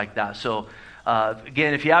like that. So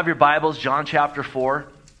again, if you have your Bibles, John chapter 4,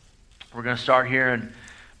 we're going to start here in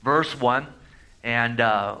verse 1. And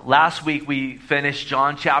last week we finished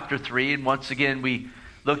John chapter 3, and once again we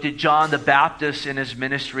looked at John the Baptist in his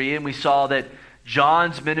ministry, and we saw that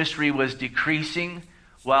John's ministry was decreasing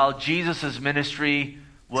while Jesus' ministry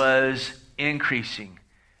was increasing.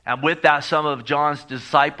 And with that, some of John's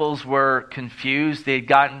disciples were confused. They had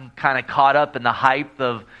gotten kind of caught up in the hype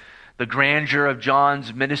of the grandeur of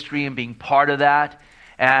John's ministry and being part of that.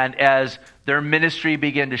 And as their ministry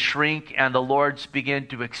began to shrink and the Lord's began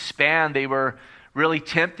to expand, they were really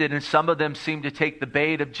tempted, and some of them seemed to take the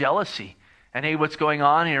bait of jealousy. And hey, what's going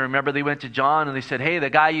on here? Remember, they went to John and they said, hey, the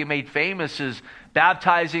guy you made famous is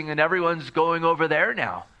baptizing and everyone's going over there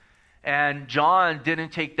now. And John didn't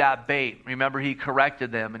take that bait. Remember, he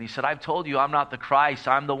corrected them and he said, I've told you I'm not the Christ.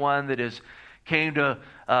 I'm the one that came to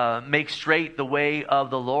make straight the way of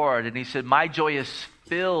the Lord. And he said, my joy is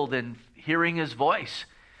filled in hearing his voice.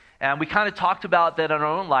 And we kind of talked about that in our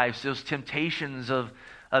own lives, those temptations of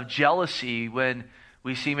jealousy when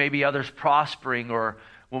we see maybe others prospering, or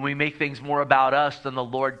when we make things more about us than the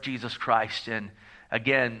Lord Jesus Christ. And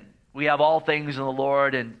again, we have all things in the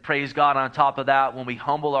Lord, and praise God on top of that, when we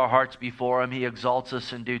humble our hearts before Him, He exalts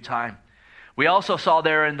us in due time. We also saw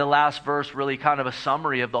there in the last verse really kind of a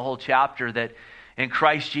summary of the whole chapter, that in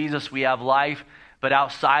Christ Jesus we have life, but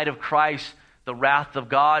outside of Christ, the wrath of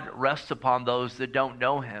God rests upon those that don't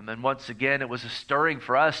know Him. And once again, it was a stirring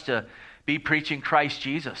for us to be preaching Christ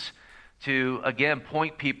Jesus, to again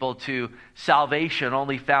point people to salvation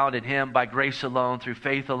only found in Him by grace alone, through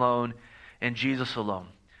faith alone, in Jesus alone.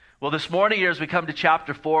 Well, this morning here, as we come to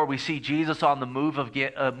chapter 4, we see Jesus on the move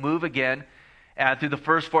again. And through the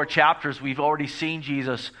first 4 chapters, we've already seen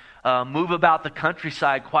Jesus move about the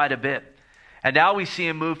countryside quite a bit. And now we see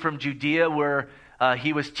Him move from Judea, where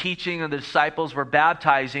He was teaching and the disciples were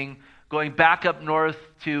baptizing, going back up north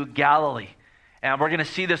to Galilee. And we're going to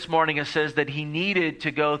see this morning, it says that He needed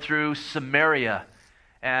to go through Samaria.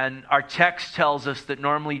 And our text tells us that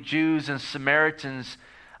normally Jews and Samaritans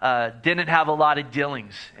didn't have a lot of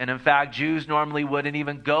dealings. And in fact, Jews normally wouldn't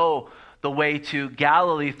even go the way to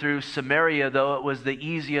Galilee through Samaria, though it was the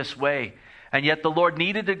easiest way. And yet the Lord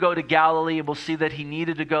needed to go to Galilee, and we'll see that He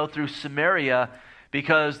needed to go through Samaria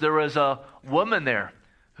because there was a woman there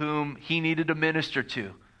whom He needed to minister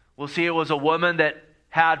to. We'll see it was a woman that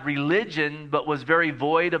had religion, but was very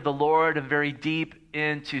void of the Lord and very deep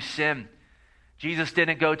into sin. Jesus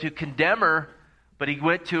didn't go to condemn her, but He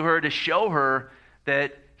went to her to show her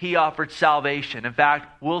that He offered salvation. In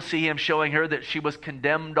fact, we'll see Him showing her that she was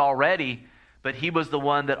condemned already, but He was the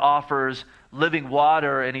one that offers living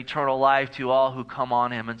water and eternal life to all who come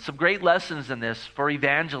on Him. And some great lessons in this for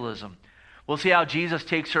evangelism. We'll see how Jesus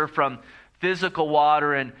takes her from physical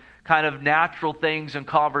water and kind of natural things and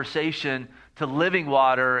conversation to living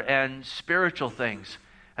water and spiritual things.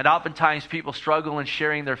 And oftentimes people struggle in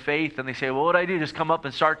sharing their faith, and they say, well, what do I do? Just come up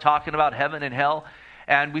and start talking about heaven and hell?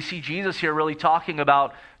 And we see Jesus here really talking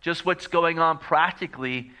about just what's going on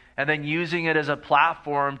practically, and then using it as a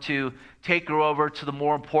platform to take her over to the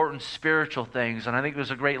more important spiritual things. And I think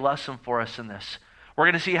there's a great lesson for us in this. We're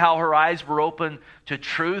going to see how her eyes were open to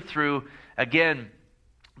truth through, again,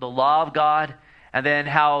 the law of God, and then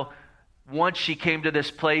how once she came to this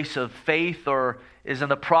place of faith, or is in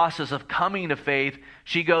the process of coming to faith,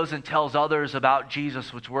 she goes and tells others about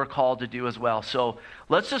Jesus, which we're called to do as well. So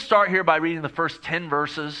let's just start here by reading the first 10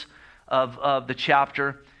 verses of the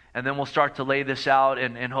chapter, and then we'll start to lay this out,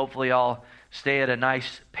 and hopefully I'll stay at a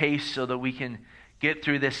nice pace so that we can get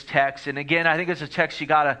through this text. And again, I think it's a text you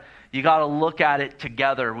gotta look at it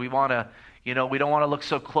together. We want to, we don't want to look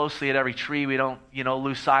so closely at every tree. We don't,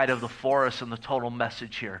 lose sight of the forest and the total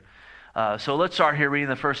message here. So let's start here reading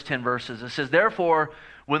the first 10 verses. It says, therefore,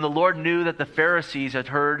 when the Lord knew that the Pharisees had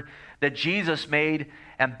heard that Jesus made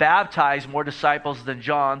and baptized more disciples than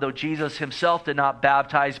John, though Jesus Himself did not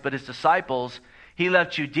baptize but His disciples, He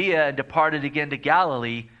left Judea and departed again to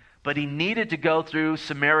Galilee, but He needed to go through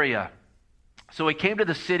Samaria. So He came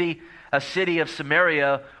to a city of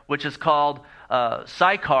Samaria, which is called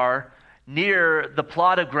Sychar, near the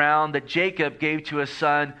plot of ground that Jacob gave to his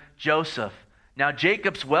son Joseph. Now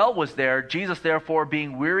Jacob's well was there. Jesus, therefore,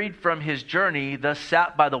 being wearied from His journey, thus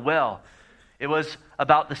sat by the well. It was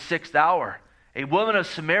about the 6th hour. A woman of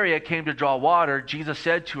Samaria came to draw water. Jesus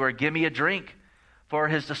said to her, give me a drink. For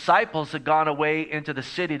His disciples had gone away into the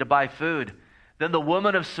city to buy food. Then the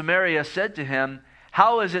woman of Samaria said to Him,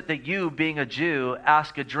 how is it that you, being a Jew,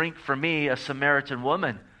 ask a drink from me, a Samaritan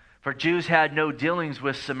woman? For Jews had no dealings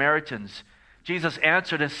with Samaritans. Jesus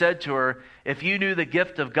answered and said to her, if you knew the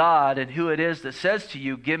gift of God and who it is that says to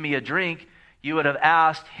you, give me a drink, you would have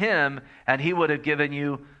asked him, and he would have given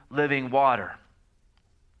you living water.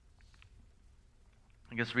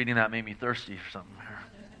 I guess reading that made me thirsty for something here.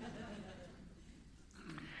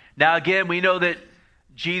 Now again, we know that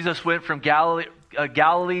Jesus went from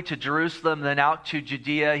Galilee to Jerusalem, then out to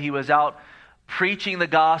Judea. He was out preaching the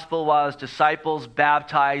gospel while his disciples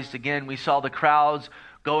baptized. Again, we saw the crowds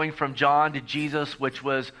going from John to Jesus, which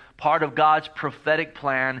was part of God's prophetic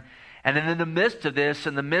plan. And then in the midst of this,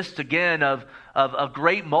 in the midst again of a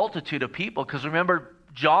great multitude of people, because remember,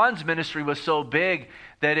 John's ministry was so big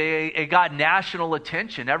that it got national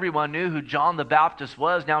attention. Everyone knew who John the Baptist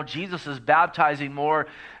was. Now Jesus is baptizing more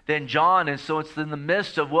than John, and so it's in the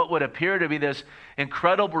midst of what would appear to be this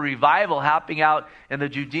incredible revival happening out in the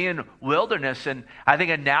Judean wilderness. And I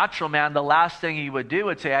think a natural man, the last thing he would do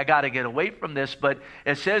would say, I got to get away from this. But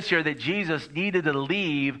it says here that Jesus needed to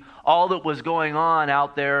leave all that was going on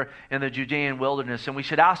out there in the Judean wilderness. And we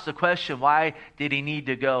should ask the question, why did he need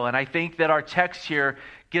to go? And I think that our text here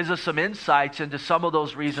gives us some insights into some of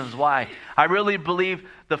those reasons why. I really believe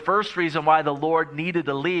the first reason why the Lord needed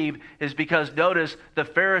to leave is because, notice, the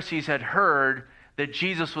Pharisees had heard that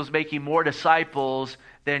Jesus was making more disciples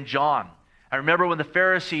than John. I remember when the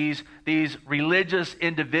Pharisees, these religious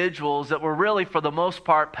individuals that were really for the most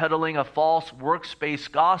part peddling a false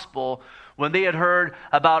works-based gospel, when they had heard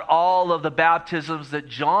about all of the baptisms that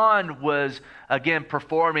John was, again,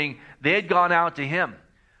 performing, they had gone out to him.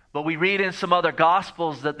 But we read in some other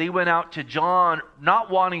Gospels that they went out to John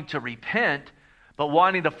not wanting to repent, but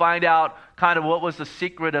wanting to find out kind of what was the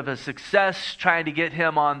secret of his success, trying to get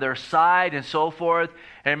him on their side and so forth.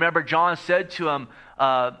 And remember, John said to him,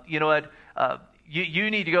 you know what,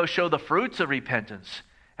 you need to go show the fruits of repentance.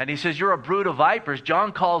 And he says, you're a brood of vipers.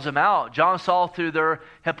 John calls him out. John saw through their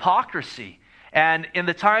hypocrisy. And in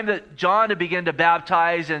the time that John had begun to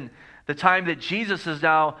baptize and the time that Jesus is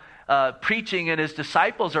now preaching and his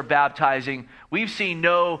disciples are baptizing, we've seen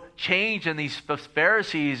no change in these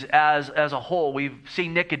Pharisees as a whole. We've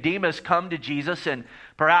seen Nicodemus come to Jesus, and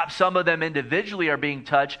perhaps some of them individually are being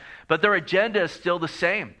touched, but their agenda is still the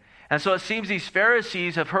same. And so it seems these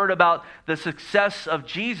Pharisees have heard about the success of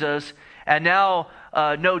Jesus, and now,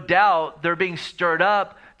 no doubt, they're being stirred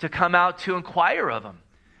up to come out to inquire of him.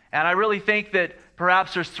 And I really think that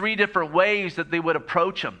perhaps there's three different ways that they would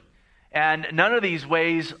approach him. And none of these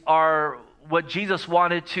ways are what Jesus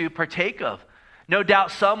wanted to partake of. No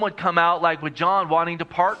doubt some would come out like with John, wanting to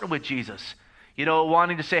partner with Jesus. You know,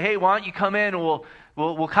 wanting to say, hey, why don't you come in and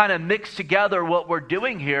we'll kind of mix together what we're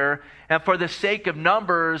doing here. And for the sake of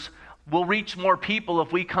numbers, we'll reach more people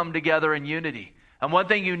if we come together in unity. And one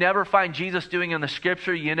thing you never find Jesus doing in the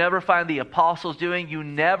Scripture, you never find the apostles doing, you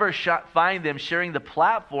never find them sharing the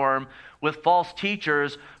platform with false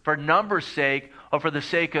teachers for numbers' sake or for the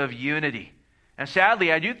sake of unity. And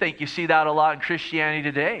sadly, I do think you see that a lot in Christianity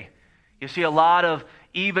today. You see a lot of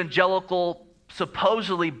evangelical,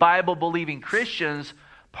 supposedly Bible-believing Christians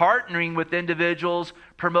partnering with individuals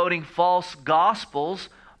promoting false gospels,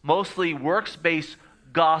 mostly works-based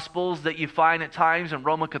gospels that you find at times in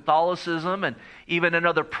Roman Catholicism and even in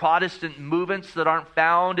other Protestant movements that aren't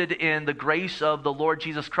founded in the grace of the Lord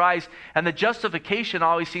Jesus Christ. And the justification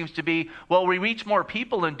always seems to be, well, we reach more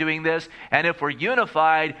people in doing this, and if we're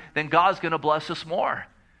unified, then God's going to bless us more.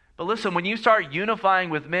 But listen, when you start unifying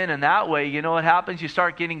with men in that way, you know what happens? You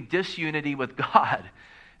start getting disunity with God.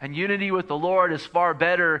 And unity with the Lord is far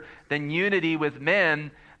better than unity with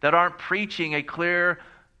men that aren't preaching a clear,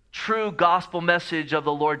 true gospel message of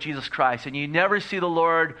the Lord Jesus Christ. And you never see the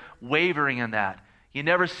Lord wavering in that. You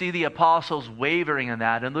never see the apostles wavering in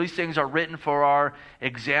that. And these things are written for our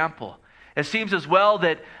example. It seems as well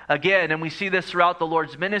that, again, and we see this throughout the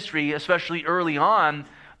Lord's ministry, especially early on,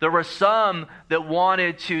 there were some that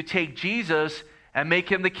wanted to take Jesus and make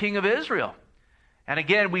him the king of Israel. And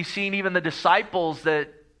again, we've seen even the disciples that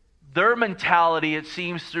their mentality, it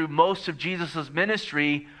seems, through most of Jesus'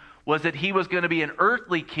 ministry was that he was going to be an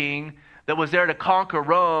earthly king that was there to conquer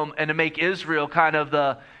Rome and to make Israel kind of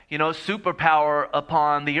the, superpower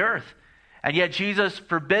upon the earth. And yet Jesus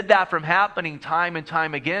forbid that from happening time and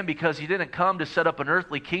time again, because he didn't come to set up an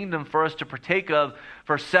earthly kingdom for us to partake of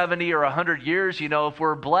for 70 or 100 years, if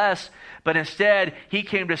we're blessed. But instead, he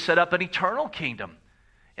came to set up an eternal kingdom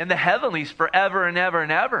in the heavenlies forever and ever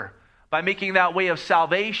and ever, by making that way of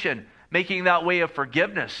salvation, making that way of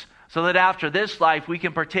forgiveness, so that after this life, we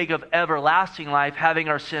can partake of everlasting life, having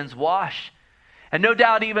our sins washed. And no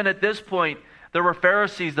doubt, even at this point, there were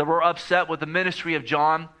Pharisees that were upset with the ministry of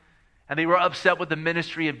John, and they were upset with the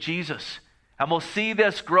ministry of Jesus. And we'll see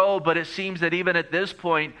this grow, but it seems that even at this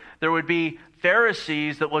point, there would be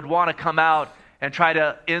Pharisees that would want to come out and try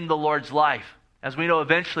to end the Lord's life. As we know,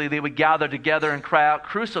 eventually they would gather together and cry out,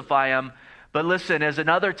 "Crucify him." But listen, as in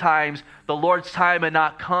other times, the Lord's time had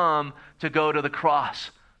not come to go to the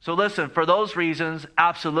cross. So listen, for those reasons,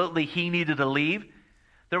 absolutely he needed to leave.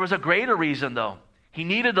 There was a greater reason, though. He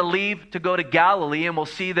needed to leave to go to Galilee, and we'll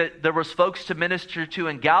see that there was folks to minister to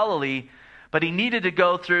in Galilee, but he needed to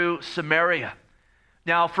go through Samaria.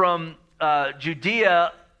 Now, from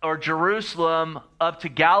Judea or Jerusalem up to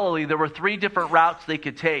Galilee, there were 3 different routes they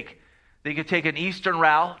could take. They could take an eastern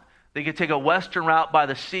route, they could take a western route by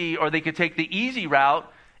the sea, or they could take the easy route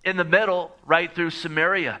in the middle, right through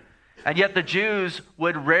Samaria. And yet the Jews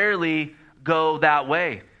would rarely go that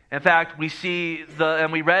way. In fact, we see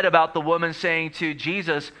and we read about the woman saying to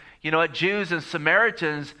Jesus, you know what, Jews and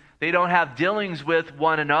Samaritans, they don't have dealings with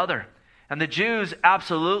one another. And the Jews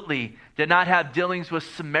absolutely did not have dealings with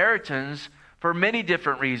Samaritans for many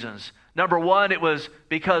different reasons. Number one, it was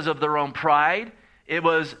because of their own pride. It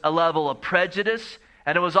was a level of prejudice.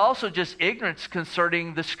 And it was also just ignorance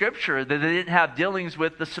concerning the Scripture, that they didn't have dealings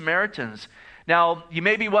with the Samaritans. Now, you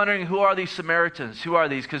may be wondering, who are these Samaritans? Who are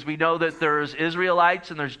these? Because we know that there's Israelites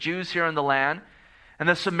and there's Jews here in the land. And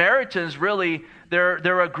the Samaritans, really,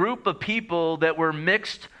 they're a group of people that were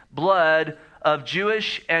mixed blood of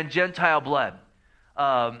Jewish and Gentile blood.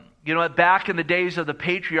 Back in the days of the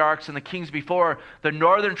patriarchs and the kings before, the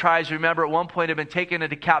northern tribes, remember, at one point had been taken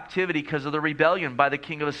into captivity because of the rebellion by the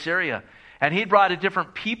king of Assyria. And he brought a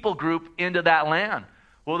different people group into that land.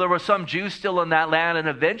 Well, there were some Jews still in that land, and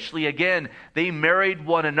eventually, again, they married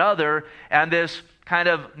one another, and this kind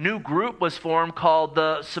of new group was formed called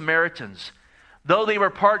the Samaritans. Though they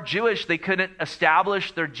were part Jewish, they couldn't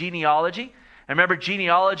establish their genealogy. And remember,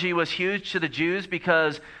 genealogy was huge to the Jews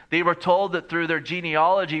because they were told that through their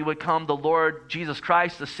genealogy would come the Lord Jesus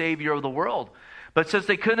Christ, the Savior of the world. But since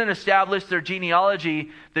they couldn't establish their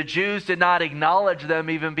genealogy, the Jews did not acknowledge them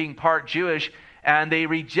even being part Jewish, and they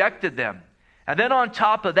rejected them. And then on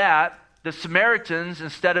top of that, the Samaritans,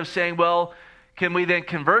 instead of saying, well, can we then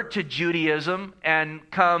convert to Judaism and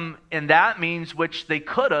come in that means, which they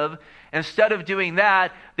could have, instead of doing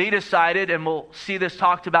that, they decided, and we'll see this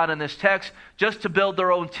talked about in this text, just to build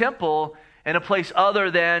their own temple in a place other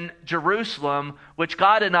than Jerusalem, which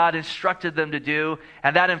God had not instructed them to do,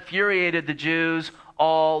 and that infuriated the Jews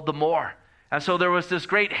all the more. And so there was this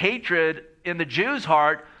great hatred in the Jews'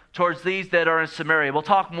 heart towards these that are in Samaria. We'll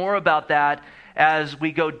talk more about that as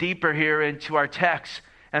we go deeper here into our text.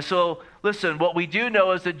 And so, listen, what we do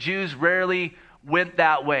know is that Jews rarely went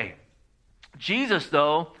that way. Jesus,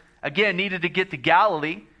 though, again, needed to get to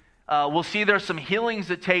Galilee. We'll see there's some healings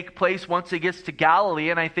that take place once he gets to Galilee,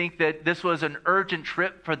 and I think that this was an urgent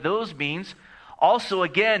trip for those means. Also,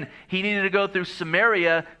 again, he needed to go through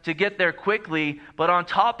Samaria to get there quickly, but on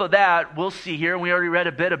top of that, we'll see here, and we already read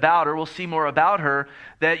a bit about her, we'll see more about her,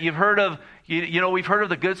 that you've heard of, we've heard of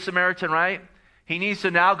the Good Samaritan, right? He needs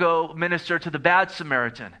to now go minister to the Bad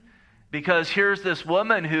Samaritan, because here's this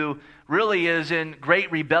woman who really is in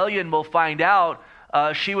great rebellion. We'll find out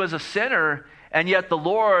she was a sinner, and yet the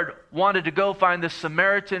Lord wanted to go find this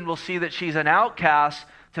Samaritan. We'll see that she's an outcast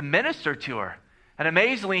to minister to her. And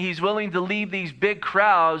amazingly, he's willing to leave these big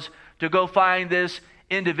crowds to go find this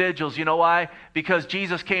individuals. You know why? Because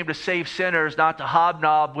Jesus came to save sinners, not to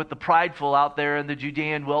hobnob with the prideful out there in the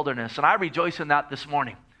Judean wilderness. And I rejoice in that this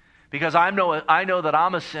morning, because I know that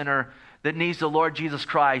I'm a sinner that needs the Lord Jesus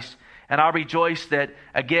Christ. And I rejoice that,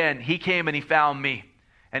 again, he came and he found me.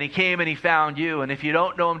 And he came and he found you. And if you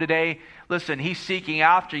don't know him today, listen, he's seeking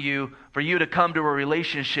after you for you to come to a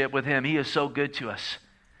relationship with him. He is so good to us.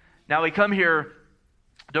 Now we come here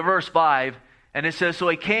to verse 5, and it says, so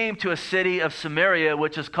he came to a city of Samaria,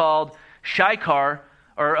 which is called Sychar,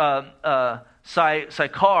 or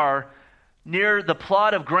Sychar, near the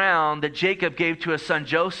plot of ground that Jacob gave to his son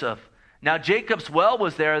Joseph. Now Jacob's well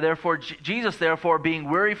was there, therefore Jesus, being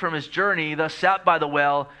weary from his journey, thus sat by the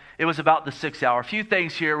well. It was about the 6th hour. A few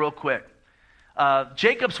things here real quick.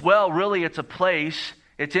 Jacob's well, really, it's a place.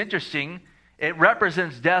 It's interesting. It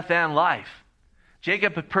represents death and life.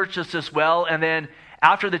 Jacob had purchased this well, and then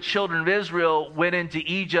after the children of Israel went into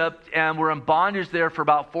Egypt and were in bondage there for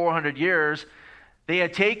about 400 years, they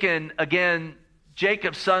had taken, again,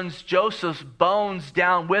 Jacob's son's Joseph's bones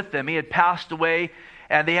down with them. He had passed away,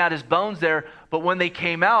 and they had his bones there. But when they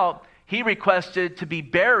came out, he requested to be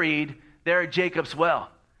buried there at Jacob's well.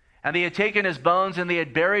 And they had taken his bones and they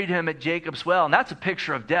had buried him at Jacob's well. And that's a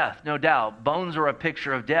picture of death, no doubt. Bones are a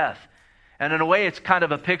picture of death. And in a way, it's kind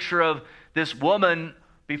of a picture of this woman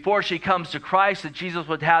before she comes to Christ, that Jesus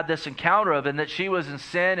would have this encounter of, and that she was in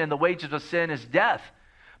sin, and the wages of sin is death.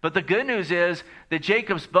 But the good news is that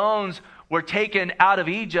Jacob's bones were taken out of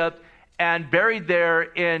Egypt, and buried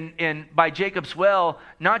there by Jacob's well,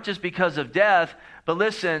 not just because of death, but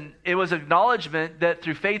listen, it was acknowledgement that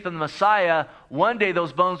through faith in the Messiah, one day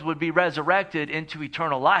those bones would be resurrected into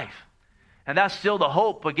eternal life. And that's still the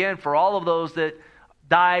hope, again, for all of those that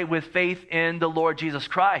die with faith in the Lord Jesus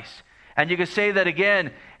Christ. And you could say that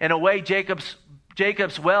again, in a way,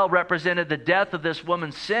 Jacob's well represented the death of this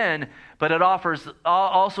woman's sin, but it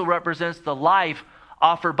also represents the life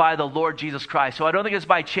offered by the Lord Jesus Christ. So I don't think it's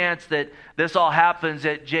by chance that this all happens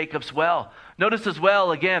at Jacob's well. Notice as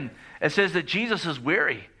well, again, it says that Jesus is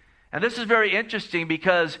weary. And this is very interesting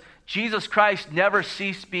because Jesus Christ never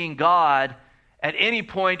ceased being God at any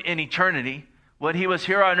point in eternity. When he was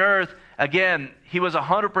here on earth, again, he was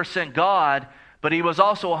 100% God, but he was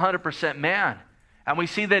also 100% man. And we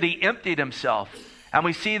see that he emptied himself. And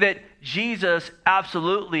we see that Jesus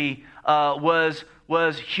absolutely was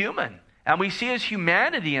human. And we see his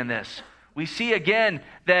humanity in this. We see again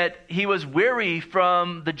that he was weary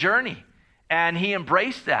from the journey. And he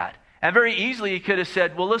embraced that. And very easily he could have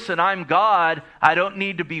said, well, listen, I'm God. I don't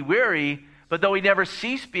need to be weary. But though he never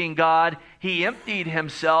ceased being God, he emptied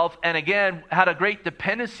himself and again had a great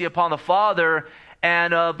dependency upon the Father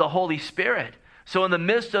and of the Holy Spirit. So in the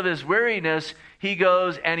midst of his weariness, he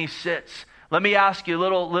goes and he sits. Let me ask you a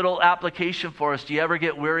little application for us. Do you ever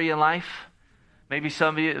get weary in life? Maybe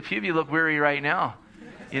a few of you look weary right now.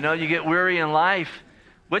 You get weary in life.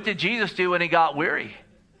 What did Jesus do when he got weary?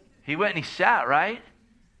 He went and he sat, right?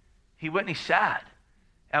 He went and he sat.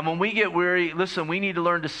 And when we get weary, listen, we need to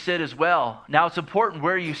learn to sit as well. Now, it's important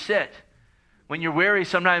where you sit. When you're weary,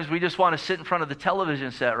 sometimes we just want to sit in front of the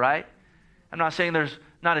television set, right? I'm not saying there's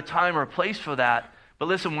not a time or a place for that. But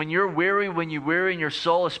listen, when you're weary in your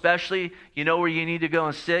soul especially, you know where you need to go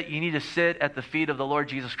and sit? You need to sit at the feet of the Lord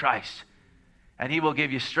Jesus Christ. And he will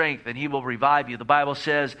give you strength and he will revive you. The Bible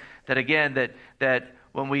says that again, that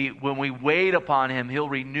when we wait upon him, he'll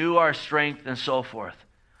renew our strength and so forth.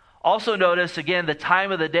 Also notice, again, the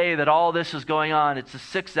time of the day that all this is going on. It's the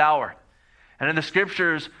 6th hour. And in the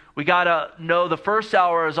scriptures, we got to know the first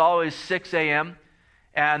hour is always 6 a.m.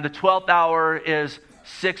 and the 12th hour is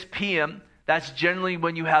 6 p.m. That's generally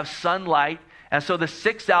when you have sunlight. And so the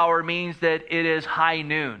 6th hour means that it is high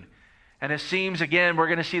noon. And it seems, again, we're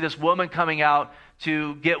going to see this woman coming out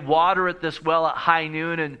to get water at this well at high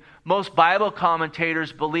noon. And most Bible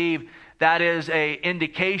commentators believe that is an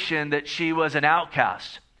indication that she was an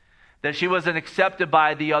outcast, that she wasn't accepted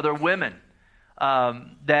by the other women.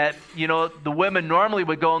 That, the women normally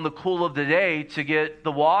would go in the cool of the day to get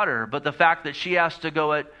the water. But the fact that she has to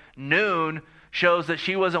go at noon shows that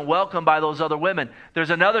she wasn't welcomed by those other women. There's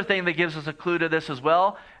another thing that gives us a clue to this as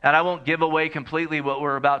well, and I won't give away completely what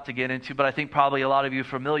we're about to get into, but I think probably a lot of you are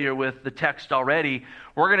familiar with the text already.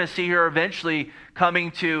 We're going to see her eventually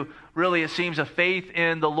coming to, really it seems, a faith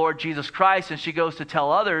in the Lord Jesus Christ, and she goes to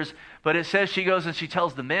tell others, but it says she goes and she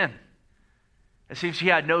tells the men. It seems she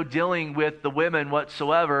had no dealing with the women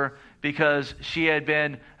whatsoever because she had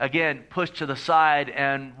been, again, pushed to the side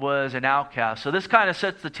and was an outcast. So this kind of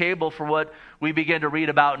sets the table for what we begin to read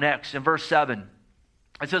about next. In verse 7,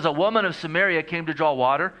 it says, a woman of Samaria came to draw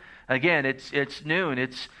water. Again, it's noon.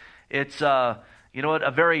 It's a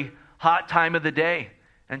very hot time of the day.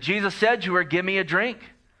 And Jesus said to her, give me a drink.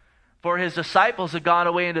 For his disciples had gone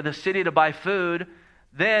away into the city to buy food.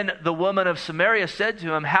 Then the woman of Samaria said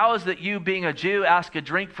to him, how is that you, being a Jew, ask a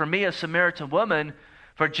drink from me, a Samaritan woman?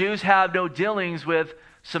 For Jews have no dealings with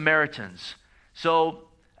Samaritans. So,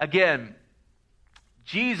 again,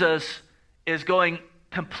 Jesus is going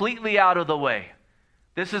completely out of the way.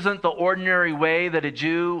 This isn't the ordinary way that a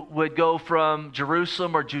Jew would go from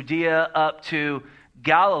Jerusalem or Judea up to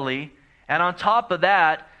Galilee. And on top of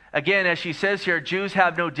that, again, as she says here, Jews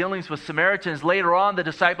have no dealings with Samaritans. Later on, the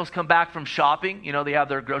disciples come back from shopping. They have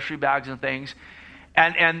their grocery bags and things.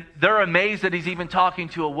 And they're amazed that he's even talking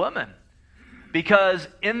to a woman. Because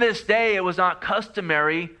in this day, it was not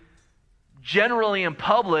customary, generally in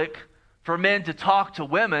public, for men to talk to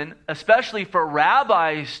women, especially for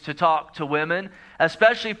rabbis to talk to women,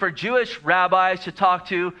 especially for Jewish rabbis to talk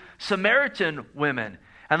to Samaritan women.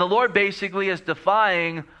 And the Lord basically is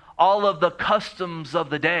defying all of the customs of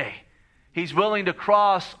the day. He's willing to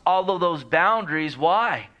cross all of those boundaries.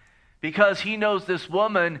 Why? Because he knows this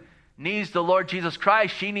woman needs the Lord Jesus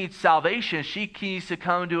Christ. She needs salvation. She needs to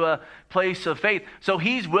come to a place of faith. So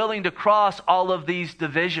he's willing to cross all of these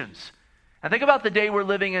divisions. And think about the day we're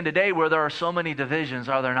living in today where there are so many divisions,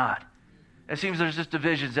 are there not? It seems there's just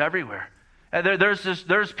divisions everywhere. And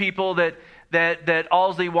there's people that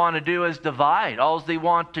all they want to do is divide. All they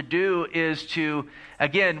want to do is to,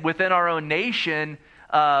 again, within our own nation,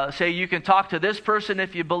 say you can talk to this person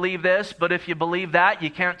if you believe this, but if you believe that,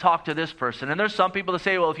 you can't talk to this person. And there's some people that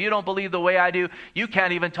say, well, if you don't believe the way I do, you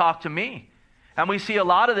can't even talk to me. And we see a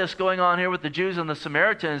lot of this going on here with the Jews and the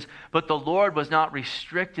Samaritans, but the Lord was not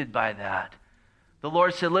restricted by that. The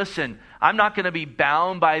Lord said, listen, I'm not going to be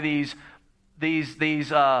bound by these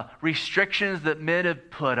restrictions that men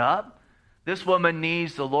have put up. This woman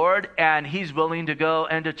needs the Lord, and He's willing to go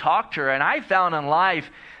and to talk to her. And I found in life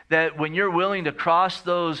that when you're willing to cross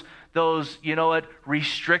those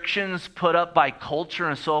restrictions put up by culture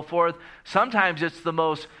and so forth, sometimes it's the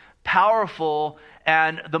most powerful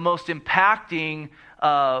and the most impacting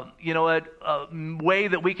way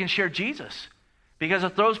that we can share Jesus. Because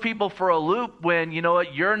it throws people for a loop when,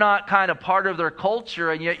 you're not kind of part of their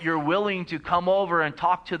culture, and yet you're willing to come over and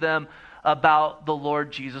talk to them about the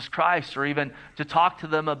Lord Jesus Christ, or even to talk to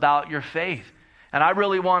them about your faith. And I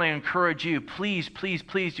really want to encourage you, please, please,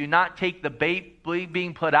 please do not take the bait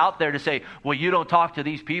being put out there to say, well, you don't talk to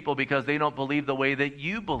these people because they don't believe the way that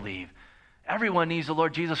you believe. Everyone needs the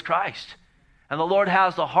Lord Jesus Christ. And the Lord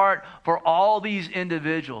has the heart for all these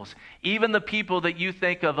individuals, even the people that you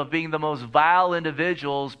think of being the most vile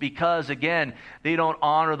individuals because, again, they don't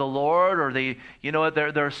honor the Lord, or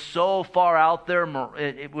they're so far out there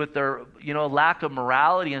with their lack of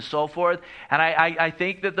morality and so forth. And I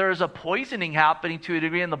think that there's a poisoning happening to a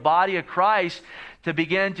degree in the body of Christ to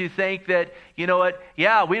begin to think that,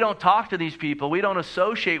 we don't talk to these people. We don't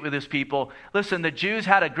associate with these people. Listen, the Jews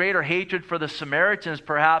had a greater hatred for the Samaritans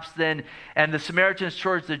perhaps and the Samaritans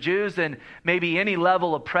towards the Jews than maybe any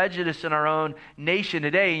level of prejudice in our own nation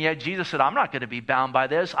today. And yet Jesus said, I'm not going to be bound by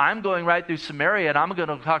this. I'm going right through Samaria, and I'm going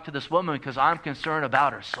to talk to this woman because I'm concerned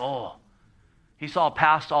about her soul. He saw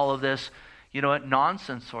past all of this,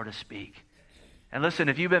 nonsense, so to speak. And listen,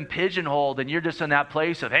 if you've been pigeonholed and you're just in that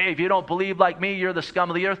place of, hey, if you don't believe like me, you're the scum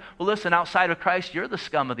of the earth. Well, listen, outside of Christ, you're the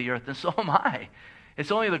scum of the earth, and so am I.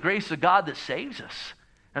 It's only the grace of God that saves us.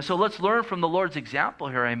 And so let's learn from the Lord's example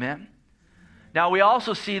here, amen? Now, we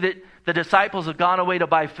also see that the disciples have gone away to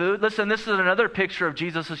buy food. Listen, this is another picture of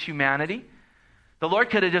Jesus' humanity. The Lord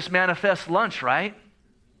could have just manifest lunch, right?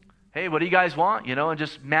 Hey, what do you guys want? And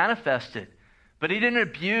just manifest it. But He didn't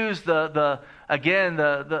abuse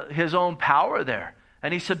His own power there.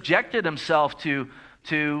 And He subjected Himself to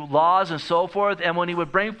laws and so forth. And when He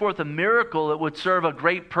would bring forth a miracle that would serve a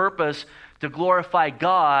great purpose to glorify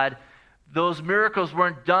God, those miracles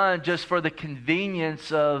weren't done just for the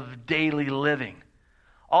convenience of daily living.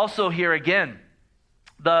 Also here again,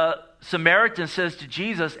 the Samaritan says to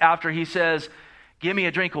Jesus, after He says, give me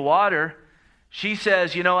a drink of water, she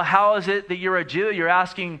says, how is it that you're a Jew? You're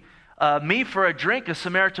asking me for a drink, a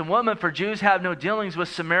Samaritan woman, for Jews have no dealings with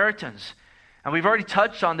Samaritans. And we've already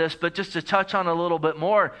touched on this, but just to touch on a little bit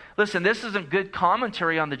more, listen, this isn't good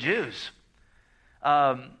commentary on the Jews.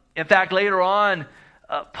 In fact, later on,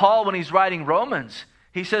 Paul, when he's writing Romans,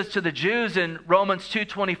 he says to the Jews in Romans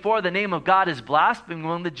 2:24, the name of God is blasphemed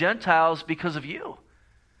among the Gentiles because of you.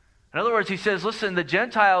 In other words, he says, listen, the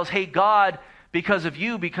Gentiles hate God because of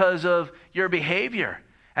you, because of your behavior.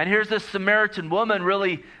 And here's this Samaritan woman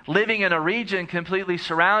really living in a region completely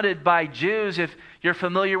surrounded by Jews, if you're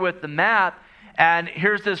familiar with the map. And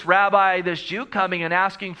here's this rabbi, this Jew coming and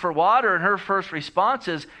asking for water. And her first response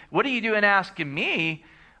is, what are you doing asking me?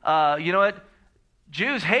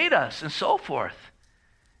 Jews hate us and so forth.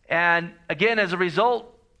 And again, as a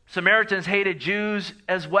result, Samaritans hated Jews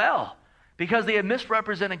as well because they had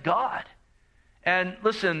misrepresented God. And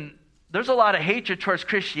listen, there's a lot of hatred towards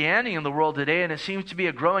Christianity in the world today, and it seems to be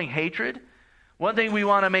a growing hatred. One thing we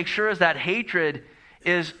want to make sure is that hatred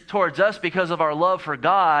is towards us because of our love for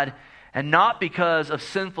God and not because of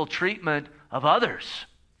sinful treatment of others.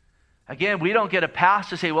 Again, we don't get a pass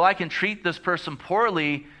to say, well, I can treat this person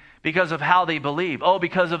poorly because of how they believe. Oh,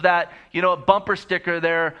 because of that, bumper sticker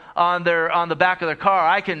there on the back of their car,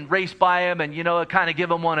 I can race by them and, kind of give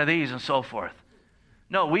them one of these and so forth.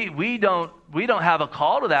 No, we don't have a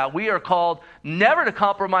call to that. We are called never to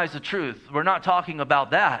compromise the truth. We're not talking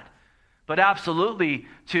about that. But absolutely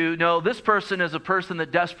to know this person is a person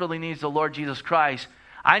that desperately needs the Lord Jesus Christ.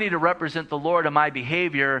 I need to represent the Lord in my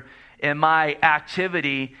behavior, in my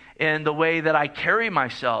activity, in the way that I carry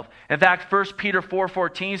myself. In fact, 1 Peter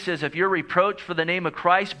 4:14 says, if you're reproached for the name of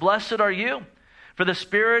Christ, blessed are you. For the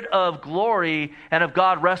Spirit of glory and of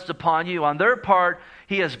God rests upon you. On their part,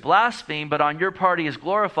 He is blasphemed, but on your part He is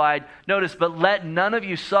glorified. Notice, but let none of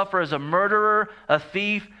you suffer as a murderer, a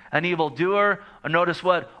thief, an evildoer, or notice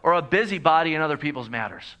what? Or a busybody in other people's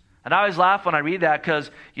matters. And I always laugh when I read that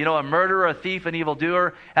because, a murderer, a thief, an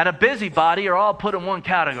evildoer, and a busybody are all put in one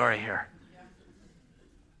category here.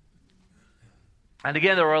 And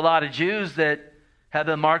again, there were a lot of Jews that, had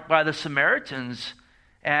been marked by the Samaritans.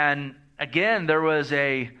 And again, there was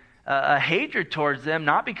a hatred towards them,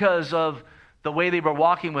 not because of the way they were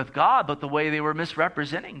walking with God, but the way they were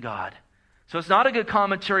misrepresenting God. So it's not a good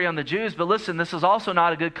commentary on the Jews, but listen, this is also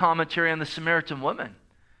not a good commentary on the Samaritan woman.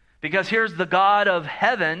 Because here's the God of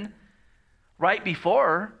heaven right before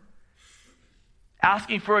her,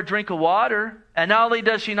 asking for a drink of water, and not only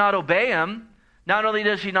does she not obey him, not only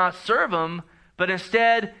does she not serve him, but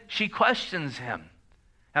instead she questions him.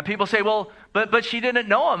 And people say, well, but she didn't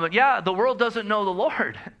know him. Yeah, the world doesn't know the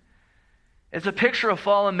Lord. It's a picture of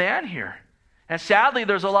fallen man here. And sadly,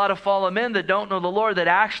 there's a lot of fallen men that don't know the Lord, that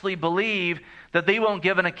actually believe that they won't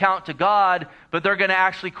give an account to God, but they're going to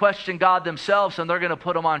actually question God themselves, and they're going to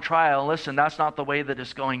put him on trial. And listen, that's not the way that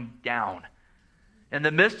it's going down. In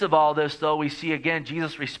the midst of all this, though, we see again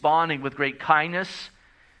Jesus responding with great kindness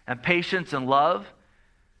and patience and love.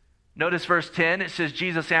 Notice verse 10, it says,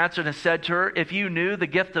 Jesus answered and said to her, if you knew the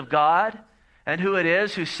gift of God and who it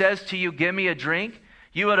is who says to you, give me a drink,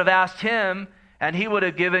 you would have asked him, and he would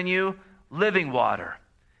have given you living water.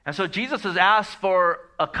 And so Jesus has asked for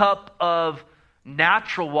a cup of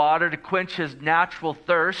natural water to quench his natural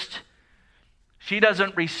thirst. She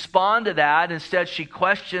doesn't respond to that. Instead, she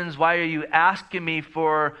questions, why are you asking me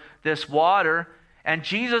for this water? And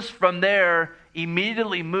Jesus from there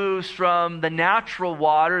immediately moves from the natural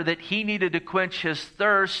water that he needed to quench his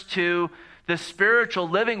thirst to the spiritual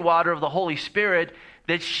living water of the Holy Spirit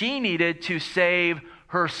that she needed to save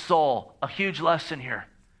her soul. A huge lesson here.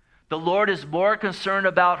 The Lord is more concerned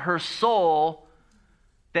about her soul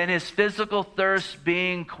than his physical thirst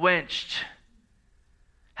being quenched.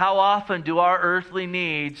 How often do our earthly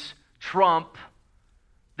needs trump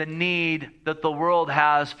the need that the world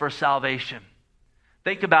has for salvation?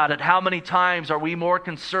 Think about it. How many times are we more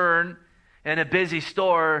concerned in a busy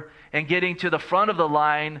store and getting to the front of the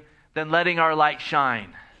line than letting our light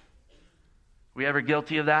shine? We ever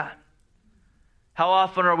guilty of that? How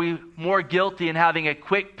often are we more guilty in having a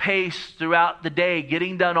quick pace throughout the day,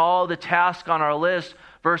 getting done all the tasks on our list,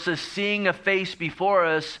 versus seeing a face before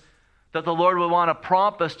us that the Lord would want to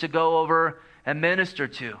prompt us to go over and minister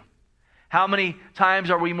to? How many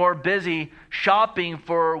times are we more busy shopping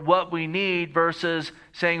for what we need versus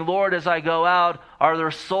saying, Lord, as I go out, are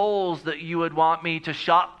there souls that you would want me to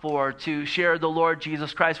shop for, to share the Lord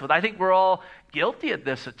Jesus Christ with? I think we're all guilty at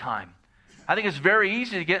this at times. I think it's very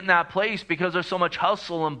easy to get in that place because there's so much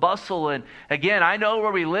hustle and bustle. And again, I know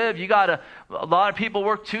where we live, a lot of people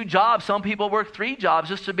work 2 jobs. Some people work 3 jobs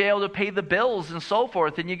just to be able to pay the bills and so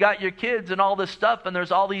forth. And you got your kids and all this stuff, and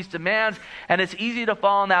there's all these demands. And it's easy to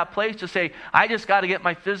fall in that place to say, I just got to get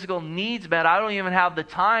my physical needs met. I don't even have the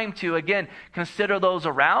time to, again, consider those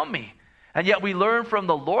around me. And yet we learn from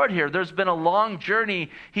the Lord here. There's been a long journey.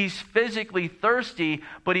 He's physically thirsty,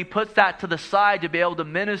 but he puts that to the side to be able to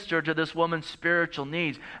minister to this woman's spiritual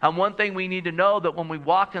needs. And one thing we need to know, that when we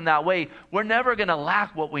walk in that way, we're never going to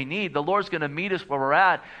lack what we need. The Lord's going to meet us where we're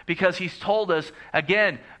at, because he's told us,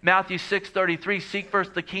 again, Matthew 6:33, seek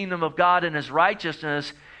first the kingdom of God and his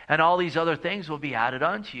righteousness, and all these other things will be added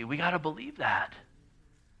unto you. We got to believe that.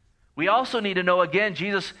 We also need to know, again,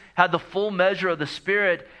 Jesus had the full measure of the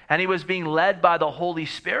Spirit, and he was being led by the Holy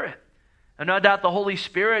Spirit. And no doubt the Holy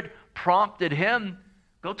Spirit prompted him,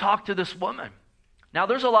 go talk to this woman. Now,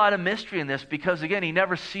 there's a lot of mystery in this because, again, he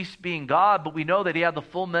never ceased being God, but we know that he had the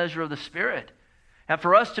full measure of the Spirit. And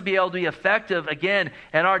for us to be able to be effective, again,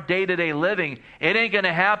 in our day-to-day living, it ain't going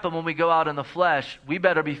to happen when we go out in the flesh. We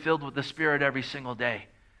better be filled with the Spirit every single day.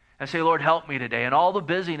 And say, Lord, help me today. And all the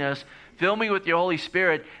busyness, fill me with your Holy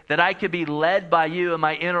Spirit, that I could be led by you in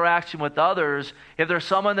my interaction with others. If there's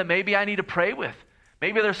someone that maybe I need to pray with,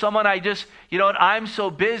 maybe there's someone I'm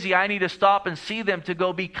so busy, I need to stop and see them, to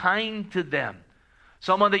go be kind to them.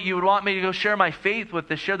 Someone that you would want me to go share my faith with,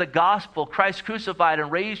 to share the gospel, Christ crucified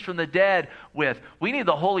and raised from the dead with. We need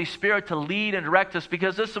the Holy Spirit to lead and direct us,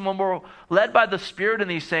 because listen, when we're led by the Spirit in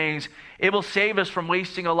these things, it will save us from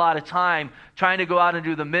wasting a lot of time trying to go out and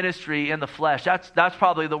do the ministry in the flesh. That's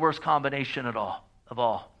probably the worst combination of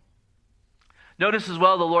all. Notice as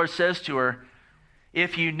well, the Lord says to her,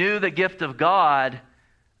 if you knew the gift of God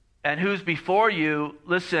and who's before you,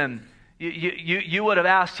 listen, you would have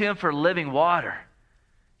asked him for living water.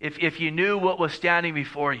 If you knew what was standing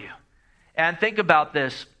before you. And think about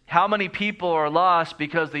this. How many people are lost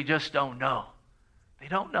because they just don't know? They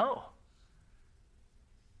don't know.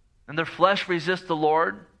 And their flesh resists the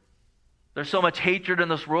Lord. There's so much hatred in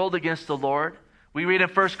this world against the Lord. We read in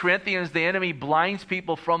 1 Corinthians, the enemy blinds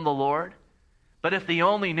people from the Lord. But if they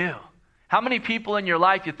only knew. How many people in your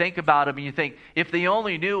life, you think about them and you think, if they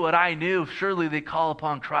only knew what I knew, surely they'd call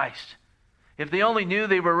upon Christ. If they only knew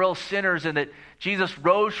they were real sinners and that Jesus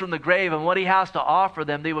rose from the grave and what he has to offer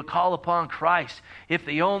them, they would call upon Christ. If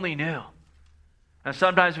they only knew. And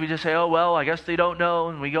sometimes we just say, oh, well, I guess they don't know,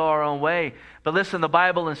 and we go our own way. But listen, the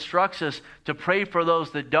Bible instructs us to pray for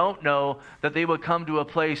those that don't know, that they would come to a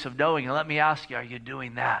place of knowing. And let me ask you, are you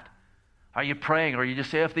doing that? Are you praying? Or you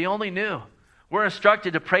just say, if they only knew. We're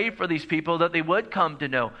instructed to pray for these people that they would come to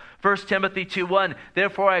know. 1 Timothy 2:1,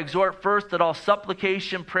 therefore I exhort first that all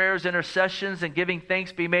supplication, prayers, intercessions, and giving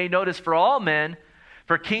thanks be made notice for all men,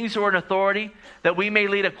 for kings who are in authority, that we may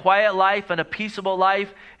lead a quiet life and a peaceable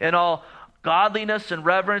life in all godliness and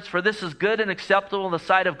reverence, for this is good and acceptable in the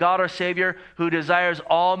sight of God our Savior, who desires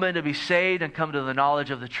all men to be saved and come to the knowledge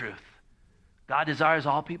of the truth. God desires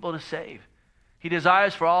all people to save. He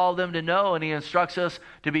desires for all of them to know, and he instructs us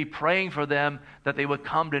to be praying for them that they would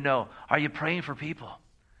come to know. Are you praying for people?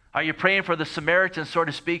 Are you praying for the Samaritans, so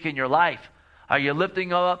to speak, in your life? Are you lifting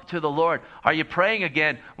them up to the Lord? Are you praying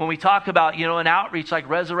again when we talk about, an outreach like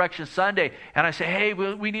Resurrection Sunday, and I say, hey,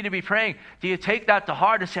 we need to be praying. Do you take that to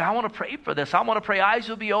heart and say, I want to pray for this. I want to pray eyes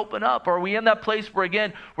will be opened up. Or are we in that place where,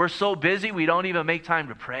 again, we're so busy we don't even make time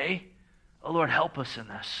to pray? Oh, Lord, help us in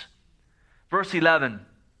this. Verse 11,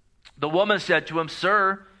 the woman said to him,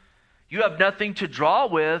 Sir, you have nothing to draw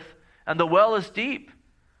with, and the well is deep.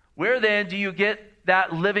 Where then do you get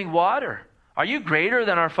that living water? Are you greater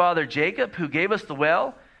than our father Jacob, who gave us the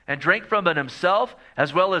well and drank from it himself,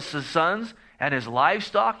 as well as his sons and his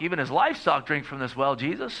livestock? Even his livestock drink from this well,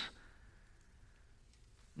 Jesus.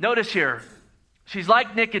 Notice here, she's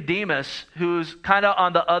like Nicodemus, who's kind of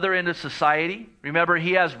on the other end of society. Remember,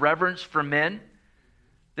 he has reverence for men.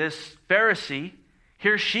 This Pharisee,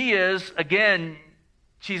 here she is, again,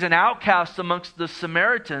 she's an outcast amongst the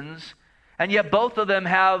Samaritans, and yet both of them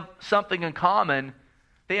have something in common.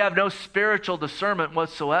 They have no spiritual discernment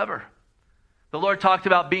whatsoever. The Lord talked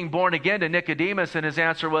about being born again to Nicodemus, and his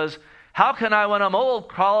answer was, how can I, when I'm old,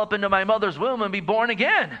 crawl up into my mother's womb and be born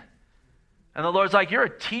again? And the Lord's like, you're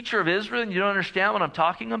a teacher of Israel and you don't understand what I'm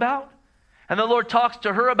talking about? And the Lord talks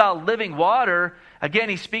to her about living water. Again,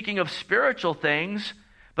 he's speaking of spiritual things,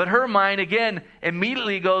 but her mind, again,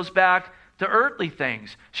 immediately goes back to earthly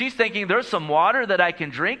things. She's thinking, there's some water that I can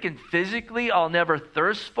drink and physically I'll never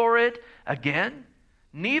thirst for it again.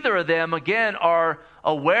 Neither of them, again, are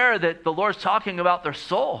aware that the Lord's talking about their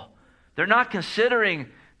soul. They're not considering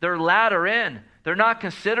their latter end. They're not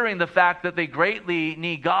considering the fact that they greatly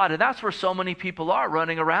need God. And that's where so many people are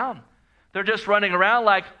running around. They're just running around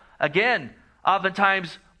like, again,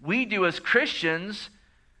 oftentimes we do as Christians,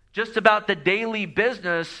 just about the daily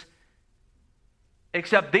business,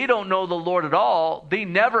 except they don't know the Lord at all. They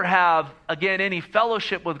never have, again, any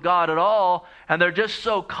fellowship with God at all. And they're just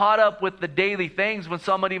so caught up with the daily things. When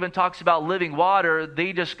someone even talks about living water,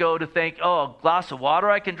 they just go to think, oh, a glass of water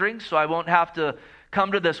I can drink so I won't have to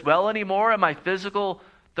come to this well anymore and my physical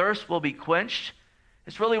thirst will be quenched.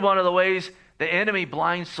 It's really one of the ways the enemy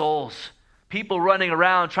blinds souls. People running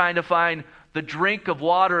around trying to find the drink of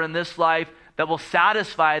water in this life that will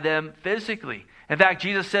satisfy them physically. In fact,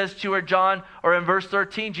 Jesus says to her, in verse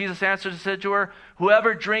 13, Jesus answered and said to her,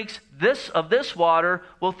 whoever drinks of this water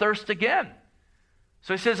will thirst again.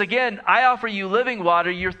 So he says, again, I offer you living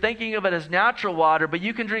water. You're thinking of it as natural water, but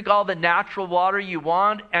you can drink all the natural water you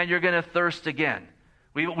want and you're going to thirst again.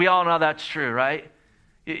 We all know that's true, right?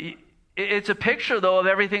 It's a picture, though, of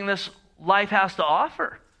everything this life has to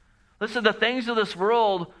offer. Listen, the things of this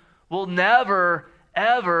world will never,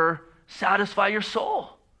 ever satisfy your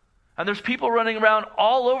soul. And there's people running around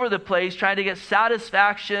all over the place trying to get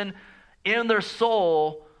satisfaction in their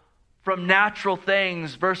soul from natural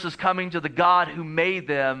things versus coming to the God who made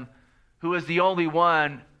them, who is the only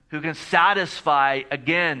one who can satisfy,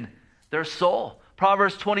 again, their soul.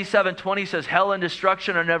 Proverbs 27:20 says, hell and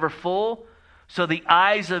destruction are never full, so the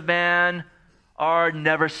eyes of man are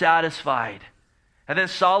never satisfied. And then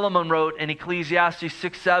Solomon wrote in Ecclesiastes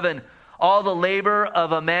 6:7, all the labor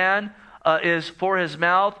of a man is for his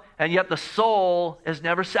mouth, and yet the soul is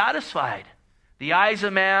never satisfied. The eyes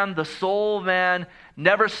of man, the soul of man,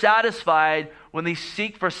 never satisfied when they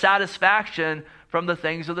seek for satisfaction from the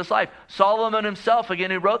things of this life. Solomon himself,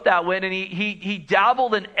 again, he wrote that when, and he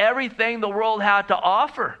dabbled in everything the world had to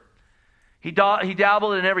offer. He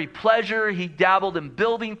dabbled in every pleasure. He dabbled in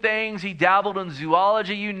building things. He dabbled in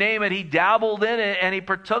zoology, you name it. He dabbled in it, and he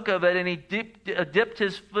partook of it, and he dipped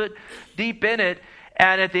his foot deep in it.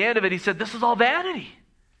 And at the end of it, he said, this is all vanity.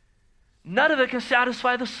 None of it can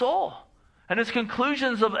satisfy the soul. And his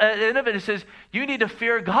conclusions at the end of it, he says, you need to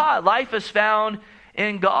fear God. Life is found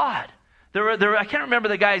in God. I can't remember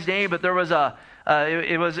the guy's name, but there was a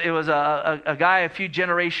it was a guy a few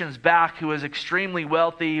generations back who was extremely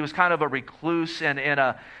wealthy. He was kind of a recluse and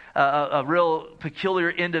a real peculiar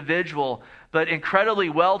individual, but incredibly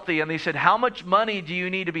wealthy. And they said, how much money do you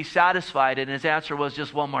need to be satisfied? And his answer was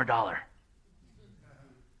just $1 more.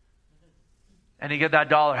 And you get that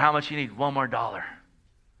dollar, how much you need? $1 more.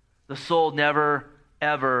 The soul never,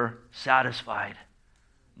 ever satisfied.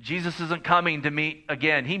 Jesus isn't coming to meet,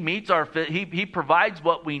 again, he meets he provides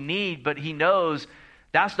what we need, but he knows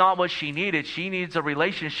that's not what she needed. She needs a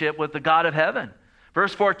relationship with the God of heaven.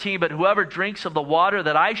 Verse 14, but whoever drinks of the water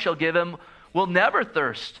that I shall give him will never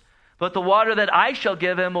thirst. But the water that I shall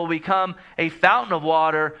give him will become a fountain of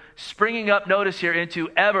water, springing up, notice here, into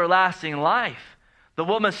everlasting life. The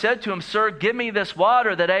woman said to him, Sir, give me this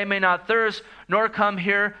water that I may not thirst, nor come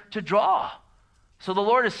here to draw. So the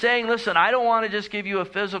Lord is saying, listen, I don't want to just give you a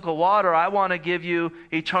physical water. I want to give you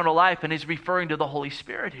eternal life. And he's referring to the Holy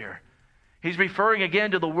Spirit here. He's referring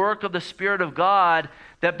again to the work of the Spirit of God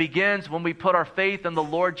that begins when we put our faith in the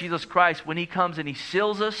Lord Jesus Christ, when he comes and he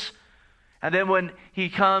seals us, and then when he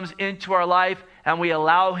comes into our life and we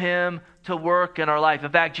allow him to work in our life.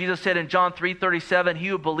 In fact, Jesus said in John 3:37, he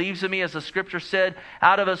who believes in me, as the scripture said,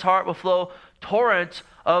 out of his heart will flow torrents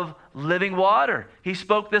of living water. He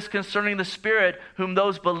spoke this concerning the Spirit, whom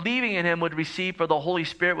those believing in him would receive, for the Holy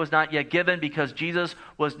Spirit was not yet given, because Jesus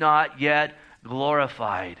was not yet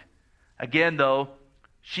glorified. Again, though,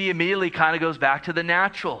 she immediately kind of goes back to the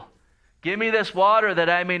natural. Give me this water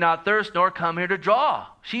that I may not thirst, nor come here to draw.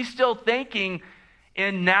 She's still thinking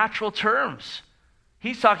in natural terms.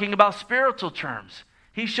 He's talking about spiritual terms.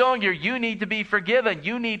 He's showing you need to be forgiven.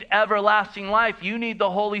 You need everlasting life. You need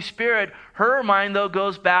the Holy Spirit. Her mind, though,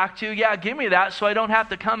 goes back to, give me that so I don't have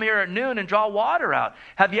to come here at noon and draw water out.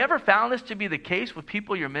 Have you ever found this to be the case with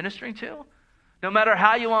people you're ministering to? No matter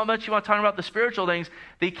how much you want to talk about the spiritual things,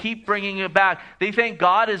 they keep bringing it back. They think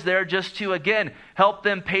God is there just to, again, help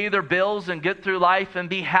them pay their bills and get through life and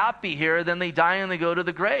be happy here. Then they die and they go to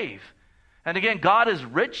the grave. And again, God is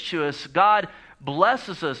rich to us. God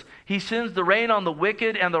blesses us. He sends the rain on the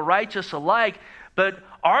wicked and the righteous alike. But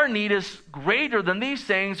our need is greater than these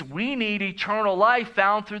things. We need eternal life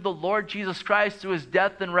found through the Lord Jesus Christ, through his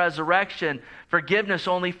death and resurrection. Forgiveness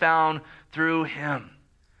only found through him.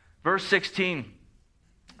 Verse 16,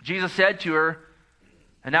 Jesus said to her,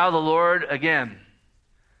 and now the Lord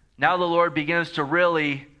begins to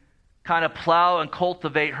really kind of plow and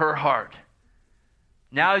cultivate her heart.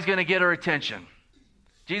 Now he's going to get her attention.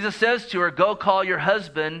 Jesus says to her, go call your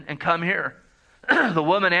husband and come here. The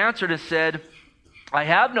woman answered and said, I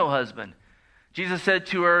have no husband. Jesus said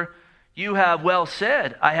to her, you have well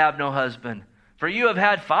said, I have no husband. For you have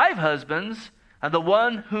had 5 husbands, and the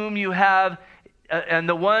one whom you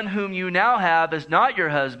now have is not your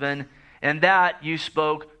husband, and that you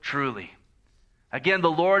spoke truly. Again,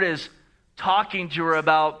 the Lord is talking to her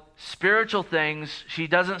about spiritual things. She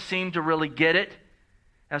doesn't seem to really get it.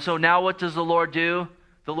 And so now what does the Lord do?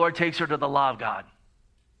 The Lord takes her to the law of God.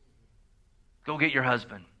 Go get your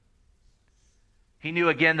husband. He knew,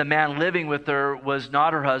 again, the man living with her was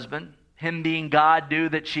not her husband. Him being God knew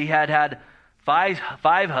that she had five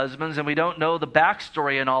husbands, and we don't know the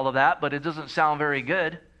backstory and all of that, but it doesn't sound very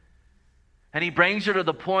good. And he brings her to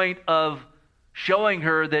the point of showing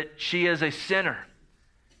her that she is a sinner.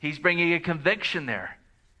 He's bringing a conviction there.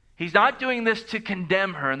 He's not doing this to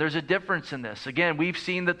condemn her, and there's a difference in this. Again, we've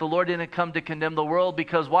seen that the Lord didn't come to condemn the world,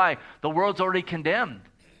 because why? The world's already condemned.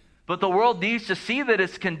 But the world needs to see that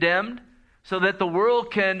it's condemned, so that the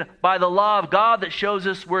world can, by the law of God that shows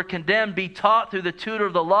us we're condemned, be taught through the tutor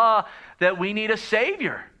of the law that we need a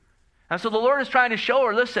Savior. And so the Lord is trying to show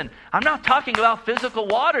her, listen, I'm not talking about physical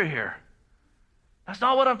water here. That's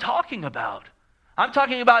not what I'm talking about. I'm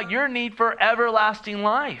talking about your need for everlasting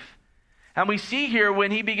life. And we see here when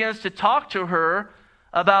he begins to talk to her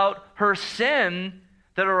about her sin,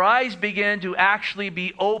 that her eyes begin to actually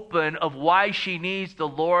be open of why she needs the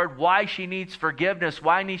Lord, why she needs forgiveness,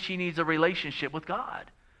 why she needs a relationship with God.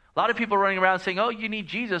 A lot of people are running around saying, oh, you need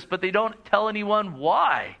Jesus, but they don't tell anyone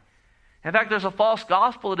why. In fact, there's a false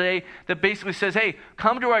gospel today that basically says, hey,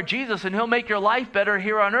 come to our Jesus and he'll make your life better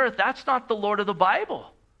here on earth. That's not the Lord of the Bible.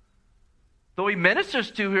 Though he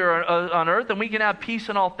ministers to here on earth, and we can have peace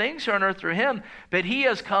in all things here on earth through him, but he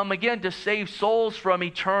has come again to save souls from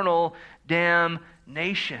eternal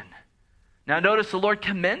damnation. Now notice the Lord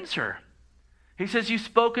commends her. He says, you've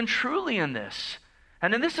spoken truly in this.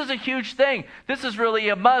 And then this is a huge thing. This is really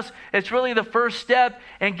a must. It's really the first step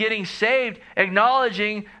in getting saved,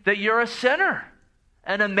 acknowledging that you're a sinner.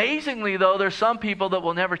 And amazingly, though, there's some people that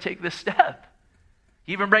will never take this step.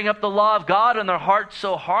 Even bring up the law of God, and their heart's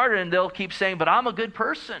so hardened, they'll keep saying, but I'm a good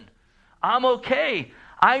person. I'm okay.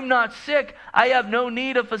 I'm not sick. I have no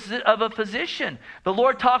need of a physician. The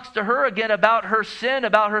Lord talks to her again about her sin,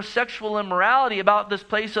 about her sexual immorality, about this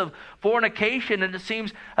place of fornication, and it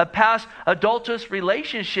seems a past adulterous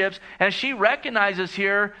relationships. And she recognizes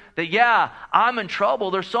here that, yeah, I'm in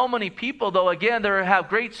trouble. There's so many people, though, again, that have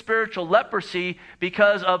great spiritual leprosy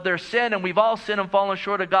because of their sin, and we've all sinned and fallen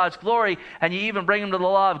short of God's glory, and you even bring them to the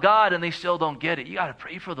law of God, and they still don't get it. You got to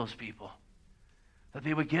pray for those people, that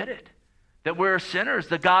they would get it. That we're sinners,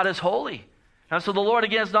 that God is holy. And so the Lord,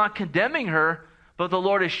 again, is not condemning her, but the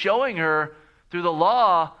Lord is showing her through the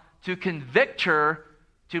law to convict her,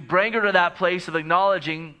 to bring her to that place of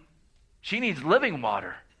acknowledging she needs living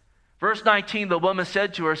water. Verse 19, the woman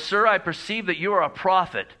said to her, "Sir, I perceive that you are a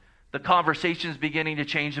prophet." The conversation is beginning to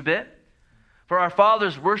change a bit. "For our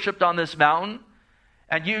fathers worshipped on this mountain,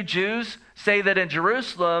 and you Jews say that in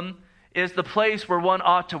Jerusalem is the place where one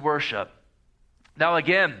ought to worship." Now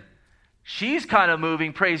again, she's kind of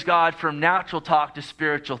moving, praise God, from natural talk to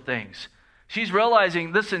spiritual things. She's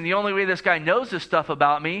realizing, listen, the only way this guy knows this stuff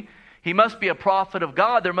about me, he must be a prophet of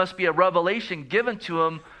God. There must be a revelation given to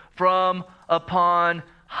him from upon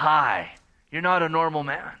high. You're not a normal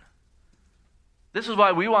man. This is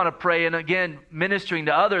why we want to pray. And again, ministering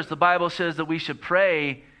to others, the Bible says that we should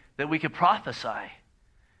pray that we could prophesy.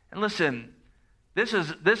 And listen, this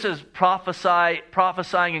is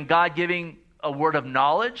prophesying and God giving a word of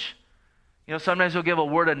knowledge. You know, sometimes he'll give a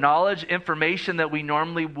word of knowledge, information that we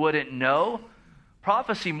normally wouldn't know.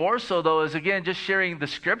 Prophecy more so, though, is again just sharing the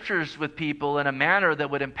scriptures with people in a manner that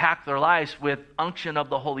would impact their lives with unction of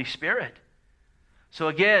the Holy Spirit. So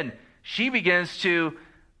again, she begins to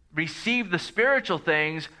receive the spiritual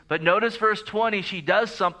things, but notice verse 20, she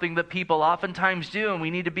does something that people oftentimes do, and we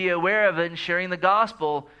need to be aware of it in sharing the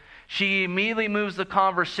gospel. She immediately moves the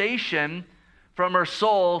conversation from her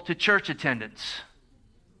soul to church attendance.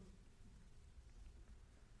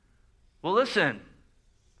 Well, listen,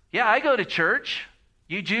 yeah, I go to church.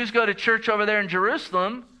 You Jews go to church over there in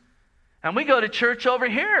Jerusalem, and we go to church over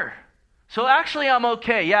here. So actually, I'm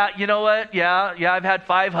okay. Yeah, you know what? Yeah, I've had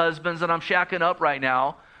 5 husbands, and I'm shacking up right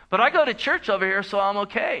now. But I go to church over here, so I'm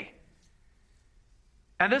okay.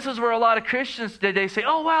 And this is where a lot of Christians today say,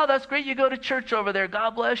 "Oh, wow, that's great. You go to church over there.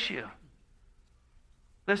 God bless you."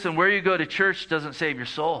 Listen, where you go to church doesn't save your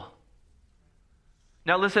soul.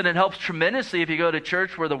 Now listen, it helps tremendously if you go to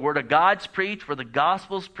church where the Word of God's preached, where the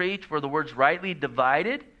Gospel's preached, where the Word's rightly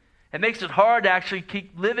divided. It makes it hard to actually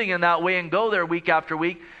keep living in that way and go there week after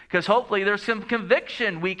week, because hopefully there's some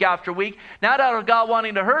conviction week after week, not out of God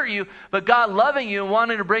wanting to hurt you, but God loving you and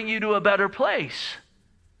wanting to bring you to a better place.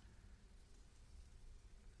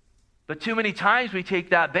 But too many times we take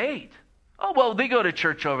that bait. Oh, well, they go to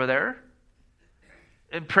church over there.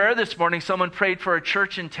 In prayer this morning, someone prayed for a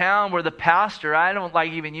church in town where the pastor, I don't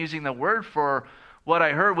like even using the word for what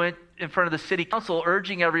I heard, went in front of the city council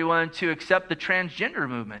urging everyone to accept the transgender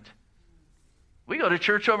movement. We go to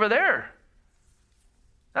church over there.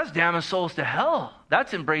 That's damning souls to hell.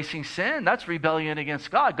 That's embracing sin. That's rebellion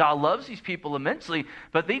against God. God loves these people immensely,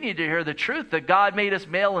 but they need to hear the truth that God made us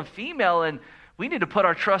male and female, and we need to put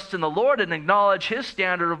our trust in the Lord and acknowledge His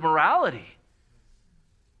standard of morality.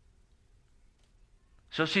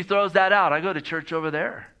 So she throws that out. I go to church over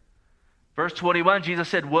there. Verse 21, Jesus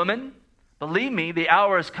said, "Woman, believe me, the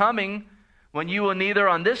hour is coming when you will neither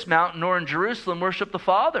on this mountain nor in Jerusalem worship the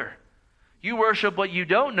Father. You worship what you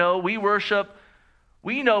don't know. We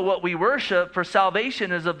know what we worship, for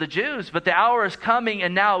salvation is of the Jews. But the hour is coming,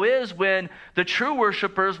 and now is, when the true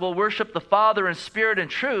worshipers will worship the Father in spirit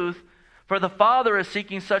and truth. For the Father is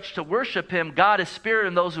seeking such to worship Him. God is spirit,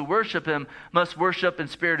 and those who worship Him must worship in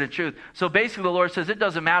spirit and truth." So basically the Lord says it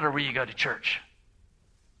doesn't matter where you go to church.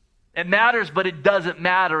 It matters, but it doesn't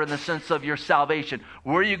matter in the sense of your salvation.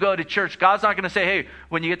 Where you go to church, God's not going to say, "Hey,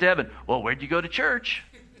 when you get to heaven, well, where'd you go to church?"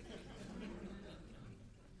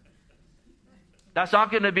 That's not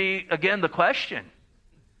going to be, again, the question.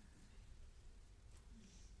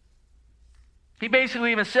 He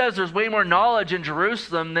basically even says there's way more knowledge in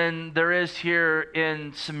Jerusalem than there is here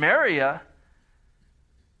in Samaria.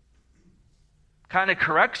 Kind of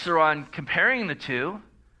corrects her on comparing the two.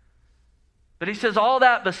 But he says all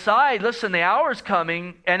that beside, listen, the hour's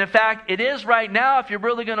coming, and in fact, it is right now. If you're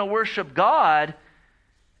really going to worship God,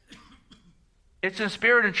 it's in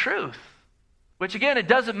spirit and truth. Which again, it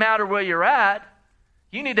doesn't matter where you're at.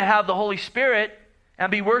 You need to have the Holy Spirit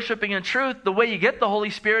and be worshiping in truth. The way you get the Holy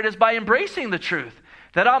Spirit is by embracing the truth.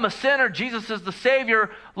 That I'm a sinner, Jesus is the Savior.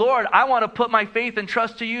 Lord, I want to put my faith and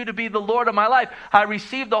trust to you to be the Lord of my life. I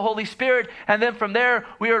receive the Holy Spirit, and then from there,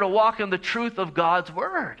 we are to walk in the truth of God's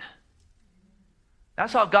Word.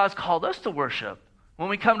 That's how God's called us to worship. When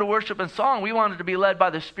we come to worship and song, we want it to be led by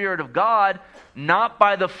the Spirit of God, not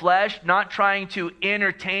by the flesh, not trying to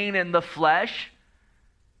entertain in the flesh.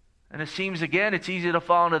 And it seems, again, it's easy to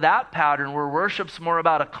fall into that pattern where worship's more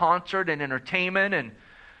about a concert and entertainment and,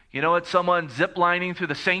 it's someone ziplining through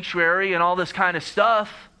the sanctuary and all this kind of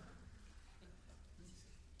stuff.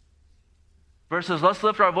 Versus let's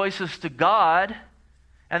lift our voices to God,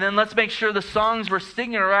 and then let's make sure the songs we're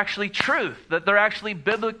singing are actually truth, that they're actually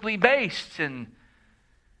biblically based. And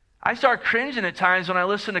I start cringing at times when I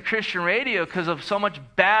listen to Christian radio because of so much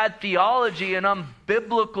bad theology and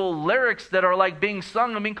unbiblical lyrics that are like being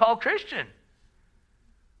sung and being called Christian.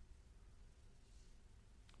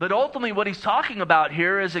 But ultimately what he's talking about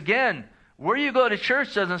here is, again, where you go to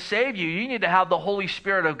church doesn't save you. You need to have the Holy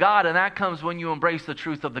Spirit of God, and that comes when you embrace the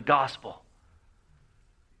truth of the gospel.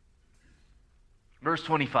 Verse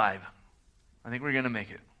 25. I think we're going to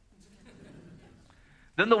make it.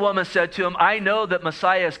 Then the woman said to him, I know that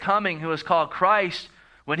Messiah is coming, who is called Christ.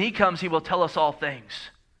 When he comes, he will tell us all things.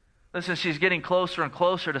 Listen, she's getting closer and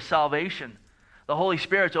closer to salvation. The Holy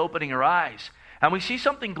Spirit's opening her eyes. And we see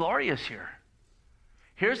something glorious here.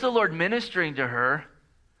 Here's the Lord ministering to her,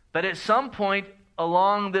 but at some point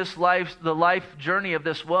along the life journey of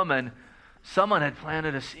this woman, someone had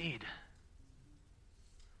planted a seed.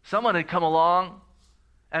 Someone had come along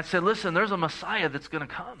and said, listen, there's a Messiah that's going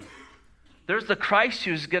to come. There's the Christ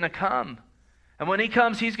who's going to come. And when he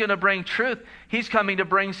comes, he's going to bring truth. He's coming to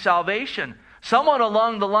bring salvation. Someone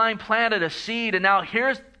along the line planted a seed, and now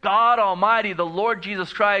here's God Almighty, the Lord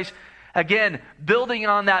Jesus Christ, again, building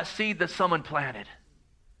on that seed that someone planted.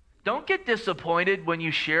 Don't get disappointed when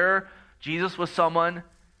you share Jesus with someone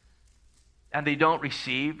and they don't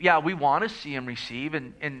receive. Yeah, we want to see them receive,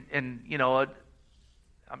 and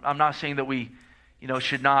I'm not saying that we,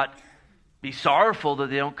 should not be sorrowful that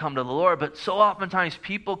they don't come to the Lord, but so oftentimes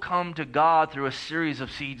people come to God through a series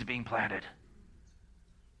of seeds being planted.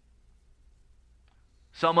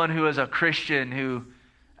 Someone who is a Christian who,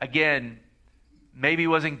 again, maybe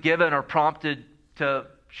wasn't given or prompted to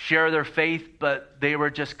share their faith, but they were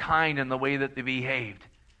just kind in the way that they behaved,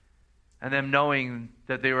 and them knowing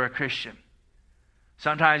that they were a Christian.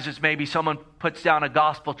 Sometimes it's maybe someone puts down a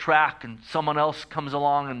gospel tract and someone else comes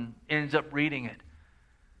along and ends up reading it.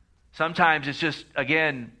 Sometimes it's just,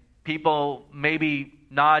 again, people maybe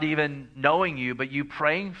not even knowing you, but you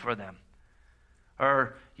praying for them.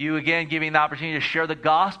 Or you, again, giving the opportunity to share the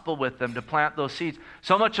gospel with them, to plant those seeds.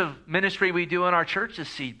 So much of ministry we do in our church is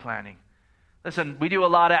seed planting. Listen, we do a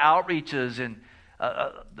lot of outreaches, and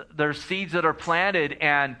there's seeds that are planted,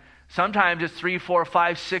 and sometimes it's 3, 4,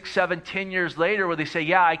 5, 6, 7, 10 years later where they say,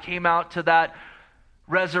 yeah, I came out to that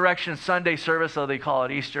Resurrection Sunday service, so they call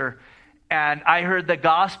it Easter, and I heard the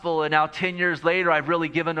gospel, and now 10 years later, I've really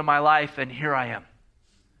given to my life, and here I am.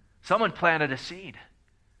 Someone planted a seed.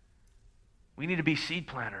 We need to be seed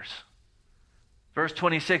planters. Verse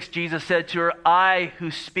 26, Jesus said to her, I who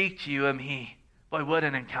speak to you am he. Boy, what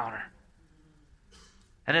an encounter.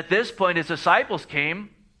 And at this point, his disciples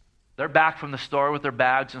came. They're back from the store with their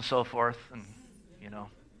bags and so forth. And,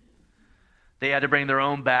 they had to bring their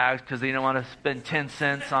own bags because they didn't want to spend 10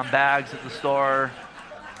 cents on bags at the store.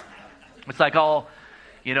 It's like all,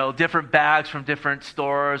 different bags from different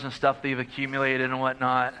stores and stuff they've accumulated and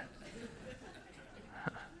whatnot.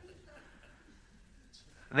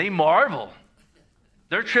 They marvel.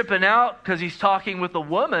 They're tripping out because he's talking with a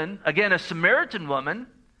woman, again, a Samaritan woman.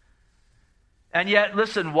 And yet,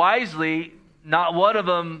 listen, wisely, not one of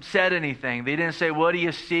them said anything. They didn't say, what do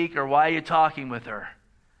you seek, or why are you talking with her?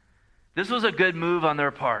 This was a good move on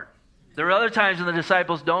their part. There are other times when the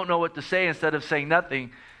disciples don't know what to say. Instead of saying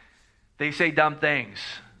nothing, they say dumb things.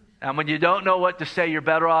 And when you don't know what to say, you're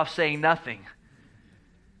better off saying nothing.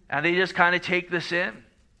 And they just kind of take this in,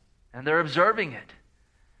 and they're observing it.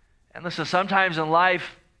 And listen, sometimes in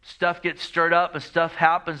life, stuff gets stirred up and stuff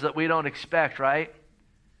happens that we don't expect, right?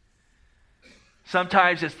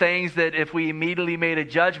 Sometimes it's things that if we immediately made a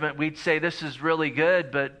judgment, we'd say this is really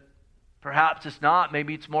good, but perhaps it's not.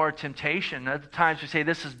 Maybe it's more temptation. Other times we say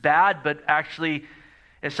this is bad, but actually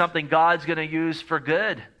it's something God's going to use for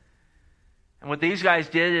good. And what these guys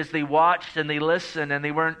did is they watched and they listened, and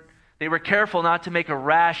they were careful not to make a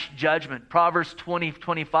rash judgment. Proverbs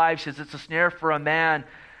 20:25 says it's a snare for a man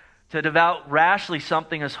to devout rashly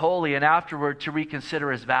something as holy, and afterward to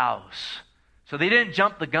reconsider his vows. So they didn't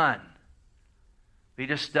jump the gun. They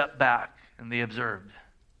just stepped back and they observed.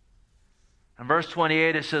 In verse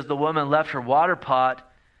 28 it says, the woman left her water pot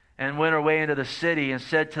and went her way into the city and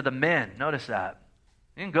said to the men, notice that.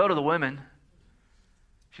 She didn't go to the women.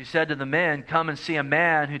 She said to the men, come and see a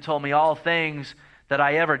man who told me all things that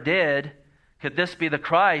I ever did. Could this be the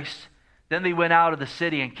Christ? Then they went out of the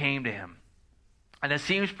city and came to him. And it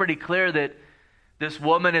seems pretty clear that this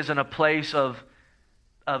woman is in a place of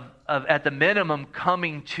at the minimum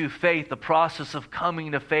coming to faith, the process of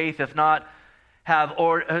coming to faith, if not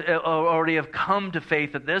already have come to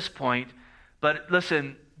faith at this point. But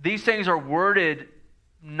listen, these things are worded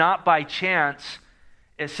not by chance.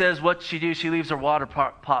 It says what she do, she leaves her water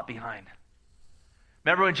pot behind.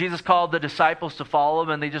 Remember when Jesus called the disciples to follow him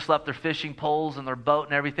and they just left their fishing poles and their boat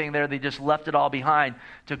and everything there? They just left it all behind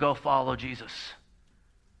to go follow Jesus.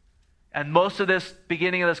 And most of this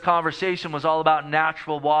beginning of this conversation was all about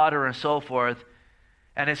natural water and so forth.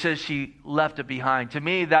 And it says she left it behind. To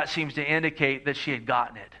me, that seems to indicate that she had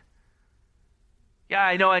gotten it. Yeah,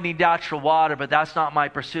 I know I need natural water, but that's not my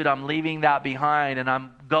pursuit. I'm leaving that behind, and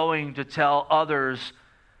I'm going to tell others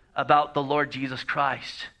about the Lord Jesus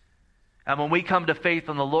Christ. And when we come to faith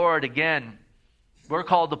in the Lord, again, we're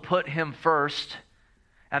called to put him first.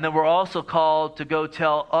 And then we're also called to go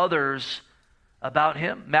tell others about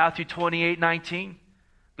him. Matthew 28:19.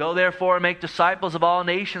 Go therefore and make disciples of all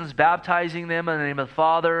nations, baptizing them in the name of the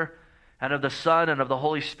Father and of the Son and of the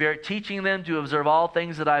Holy Spirit, teaching them to observe all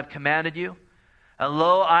things that I have commanded you. And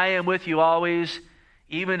lo, I am with you always,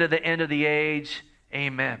 even to the end of the age.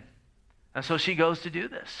 Amen. And so she goes to do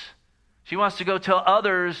this. She wants to go tell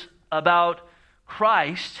others about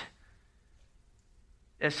Christ.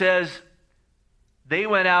 It says they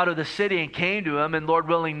went out of the city and came to him, and Lord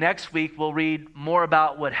willing, next week we'll read more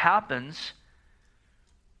about what happens.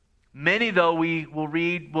 Many, though, we will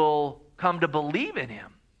read, will come to believe in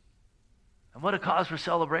him. And what a cause for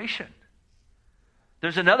celebration.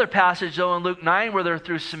 There's another passage, though, in Luke 9 where they're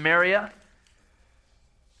through Samaria.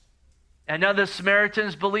 And none of the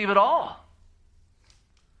Samaritans believe at all.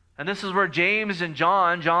 And this is where James and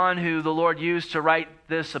John, who the Lord used to write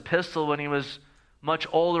this epistle when he was much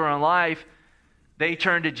older in life, they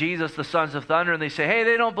turn to Jesus, the sons of thunder, and they say, hey,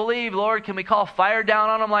 they don't believe, Lord. Can we call fire down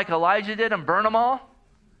on them like Elijah did and burn them all?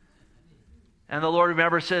 And the Lord,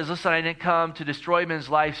 remember, says, listen, I didn't come to destroy men's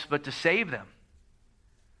lives, but to save them.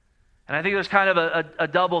 And I think there's kind of a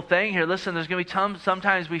double thing here. Listen, there's going to be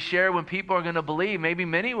sometimes we share when people are going to believe. Maybe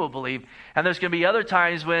many will believe. And there's going to be other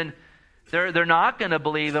times when they're not going to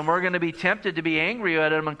believe, and we're going to be tempted to be angry at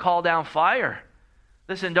them and call down fire.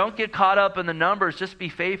 Listen, don't get caught up in the numbers. Just be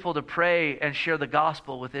faithful to pray and share the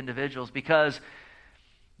gospel with individuals, because,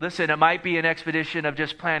 listen, it might be an expedition of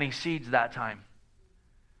just planting seeds that time.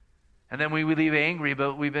 And then we leave angry,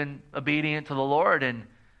 but we've been obedient to the Lord. And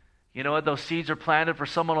you know what? Those seeds are planted for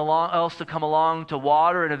someone else to come along to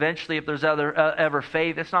water. And eventually, if there's ever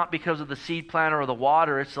faith, it's not because of the seed planter or the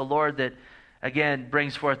water. It's the Lord that, again,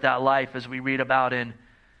 brings forth that life, as we read about in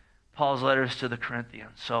Paul's letters to the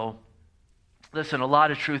Corinthians. So, listen, a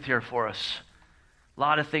lot of truth here for us. A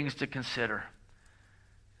lot of things to consider.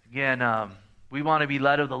 Again, we want to be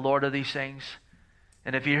led of the Lord of these things.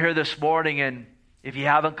 And if you're here this morning and if you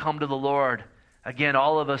haven't come to the Lord, again,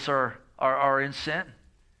 all of us are in sin.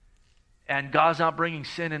 And God's not bringing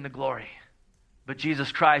sin into glory. But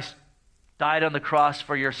Jesus Christ died on the cross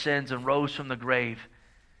for your sins and rose from the grave.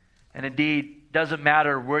 And indeed, doesn't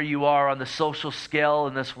matter where you are on the social scale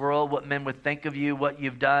in this world, what men would think of you, what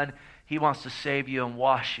you've done. He wants to save you and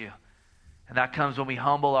wash you. And that comes when we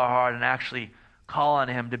humble our heart and actually call on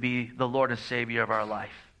him to be the Lord and Savior of our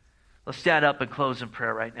life. Let's stand up and close in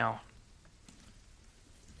prayer right now.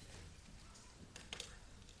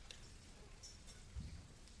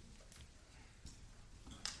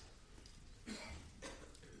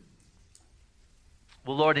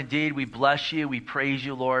 Well, Lord, indeed, we bless you. We praise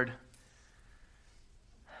you, Lord.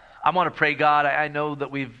 I want to pray, God, I know that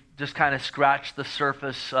we've just kind of scratched the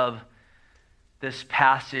surface of this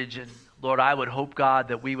passage. And Lord, I would hope, God,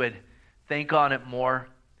 that we would think on it more,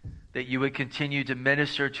 that you would continue to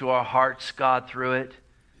minister to our hearts, God, through it.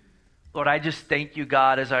 Lord, I just thank you,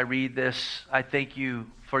 God, as I read this. I thank you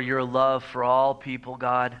for your love for all people,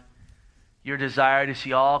 God. Your desire to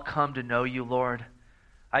see all come to know you, Lord.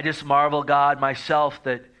 I just marvel, God, myself,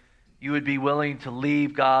 that you would be willing to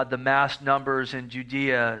leave, God, the mass numbers in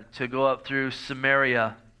Judea to go up through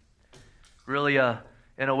Samaria, really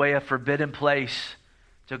in a way a forbidden place,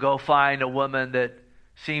 to go find a woman that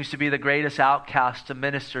seems to be the greatest outcast, to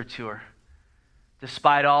minister to her,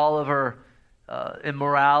 despite all of her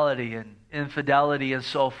immorality and infidelity and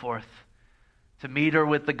so forth, to meet her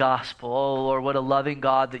with the gospel. Oh, Lord, what a loving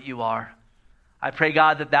God that you are. I pray,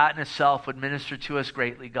 God, that in itself would minister to us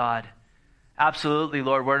greatly, God. Absolutely,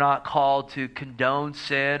 Lord, we're not called to condone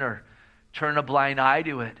sin or turn a blind eye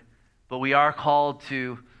to it, but we are called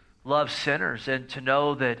to love sinners and to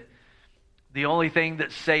know that the only thing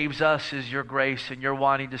that saves us is your grace, and you're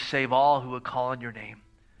wanting to save all who would call on your name.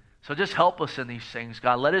 So just help us in these things,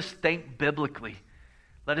 God. Let us think biblically.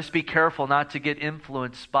 Let us be careful not to get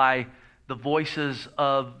influenced by the voices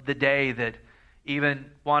of the day that even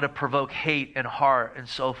want to provoke hate and heart and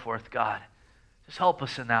so forth, God. Just help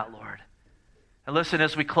us in that, Lord. And listen,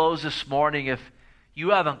 as we close this morning, if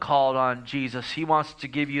you haven't called on Jesus, he wants to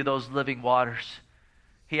give you those living waters.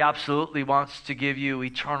 He absolutely wants to give you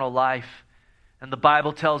eternal life. And the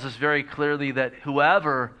Bible tells us very clearly that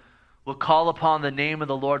whoever will call upon the name of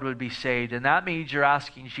the Lord would be saved. And that means you're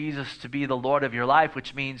asking Jesus to be the Lord of your life,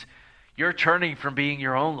 which means you're turning from being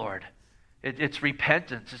your own Lord. It's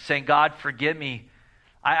repentance. It's saying, God, forgive me.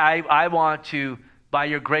 I want to, by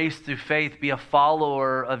your grace through faith, be a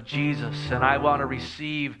follower of Jesus. And I want to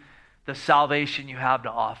receive the salvation you have to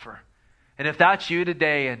offer. And if that's you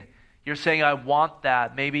today and you're saying, I want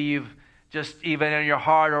that, maybe you've just even in your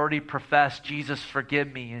heart already professed, Jesus,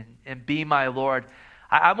 forgive me and be my Lord.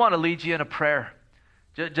 I want to lead you in a prayer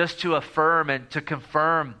just to affirm and to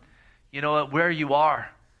confirm, where you are,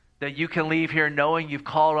 that you can leave here knowing you've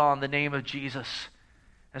called on the name of Jesus.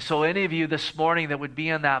 And so any of you this morning that would be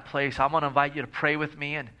in that place, I want to invite you to pray with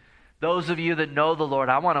me. And those of you that know the Lord,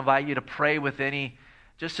 I want to invite you to pray with any,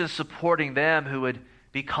 just in supporting them who would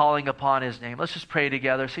be calling upon his name. Let's just pray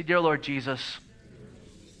together. Say, dear Lord Jesus,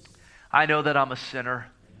 I know that I'm a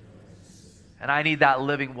sinner and I need that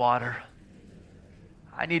living water.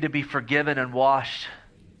 I need to be forgiven and washed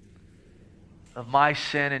of my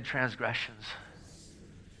sin and transgressions.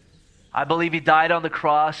 I believe he died on the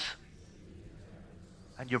cross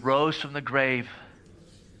and you rose from the grave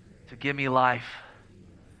to give me life.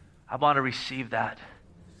 I want to receive that.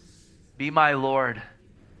 Be my Lord.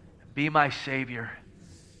 Be my Savior.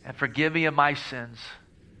 And forgive me of my sins.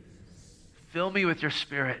 Fill me with your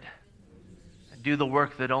Spirit and do the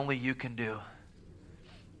work that only you can do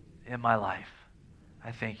in my life.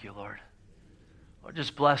 I thank you, Lord. Lord,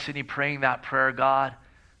 just bless any praying that prayer, God,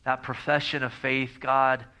 that profession of faith,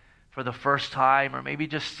 God, for the first time, or maybe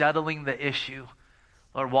just settling the issue.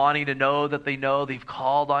 Lord, wanting to know that they know they've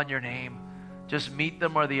called on your name. Just meet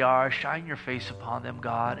them where they are. Shine your face upon them,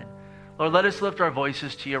 God. And Lord, let us lift our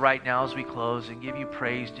voices to you right now as we close and give you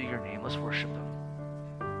praise to your name. Let's worship them.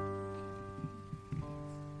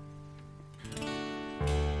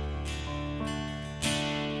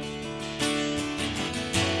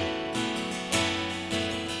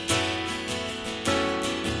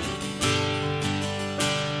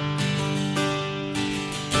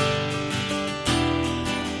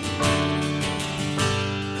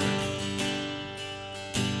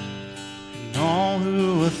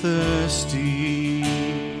 Thirsty,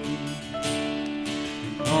 and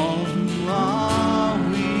all who are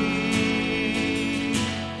weak,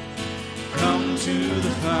 come to the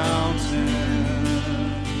fountain,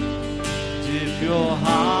 dip your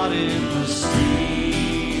heart in the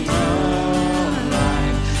stream of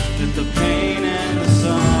life, let the pain and the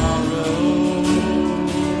sorrow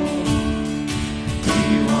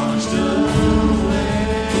be washed away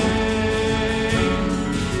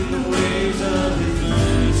in the waves of his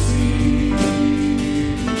mercy.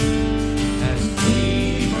 As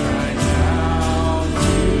we cry down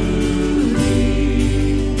to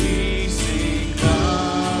thee, we sing,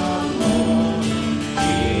 come, Lord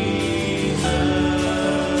Jesus.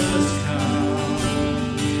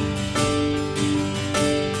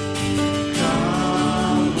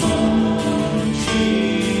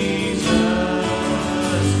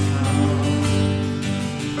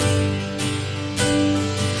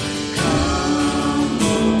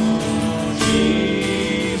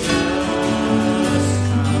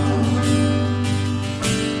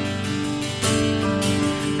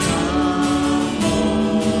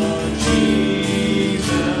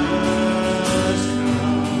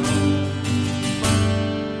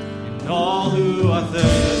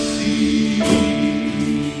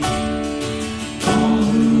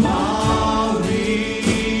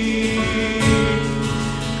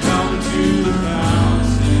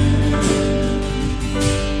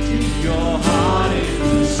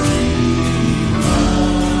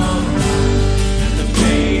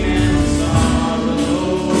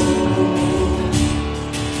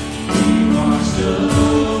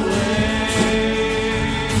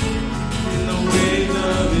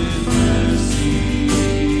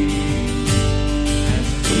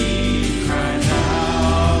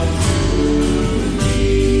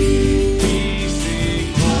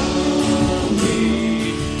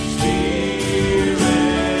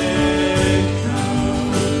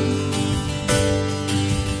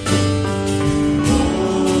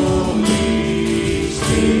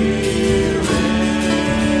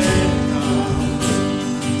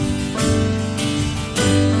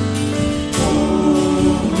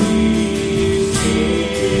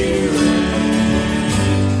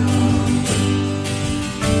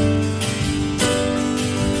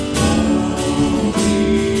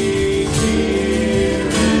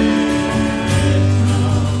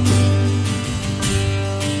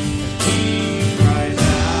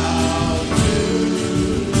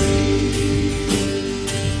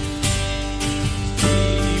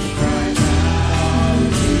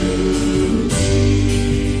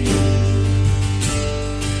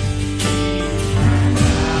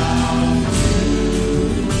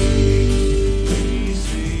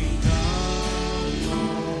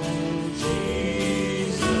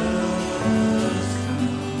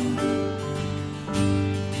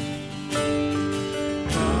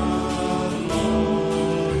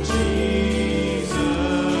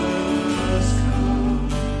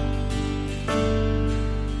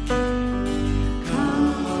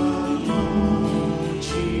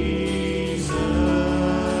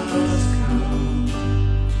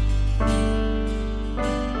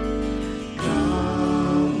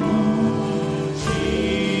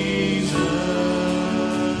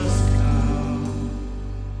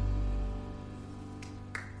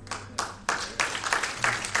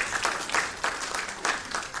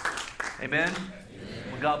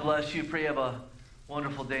 bless you. Pray you have a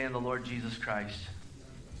wonderful day in the Lord Jesus Christ.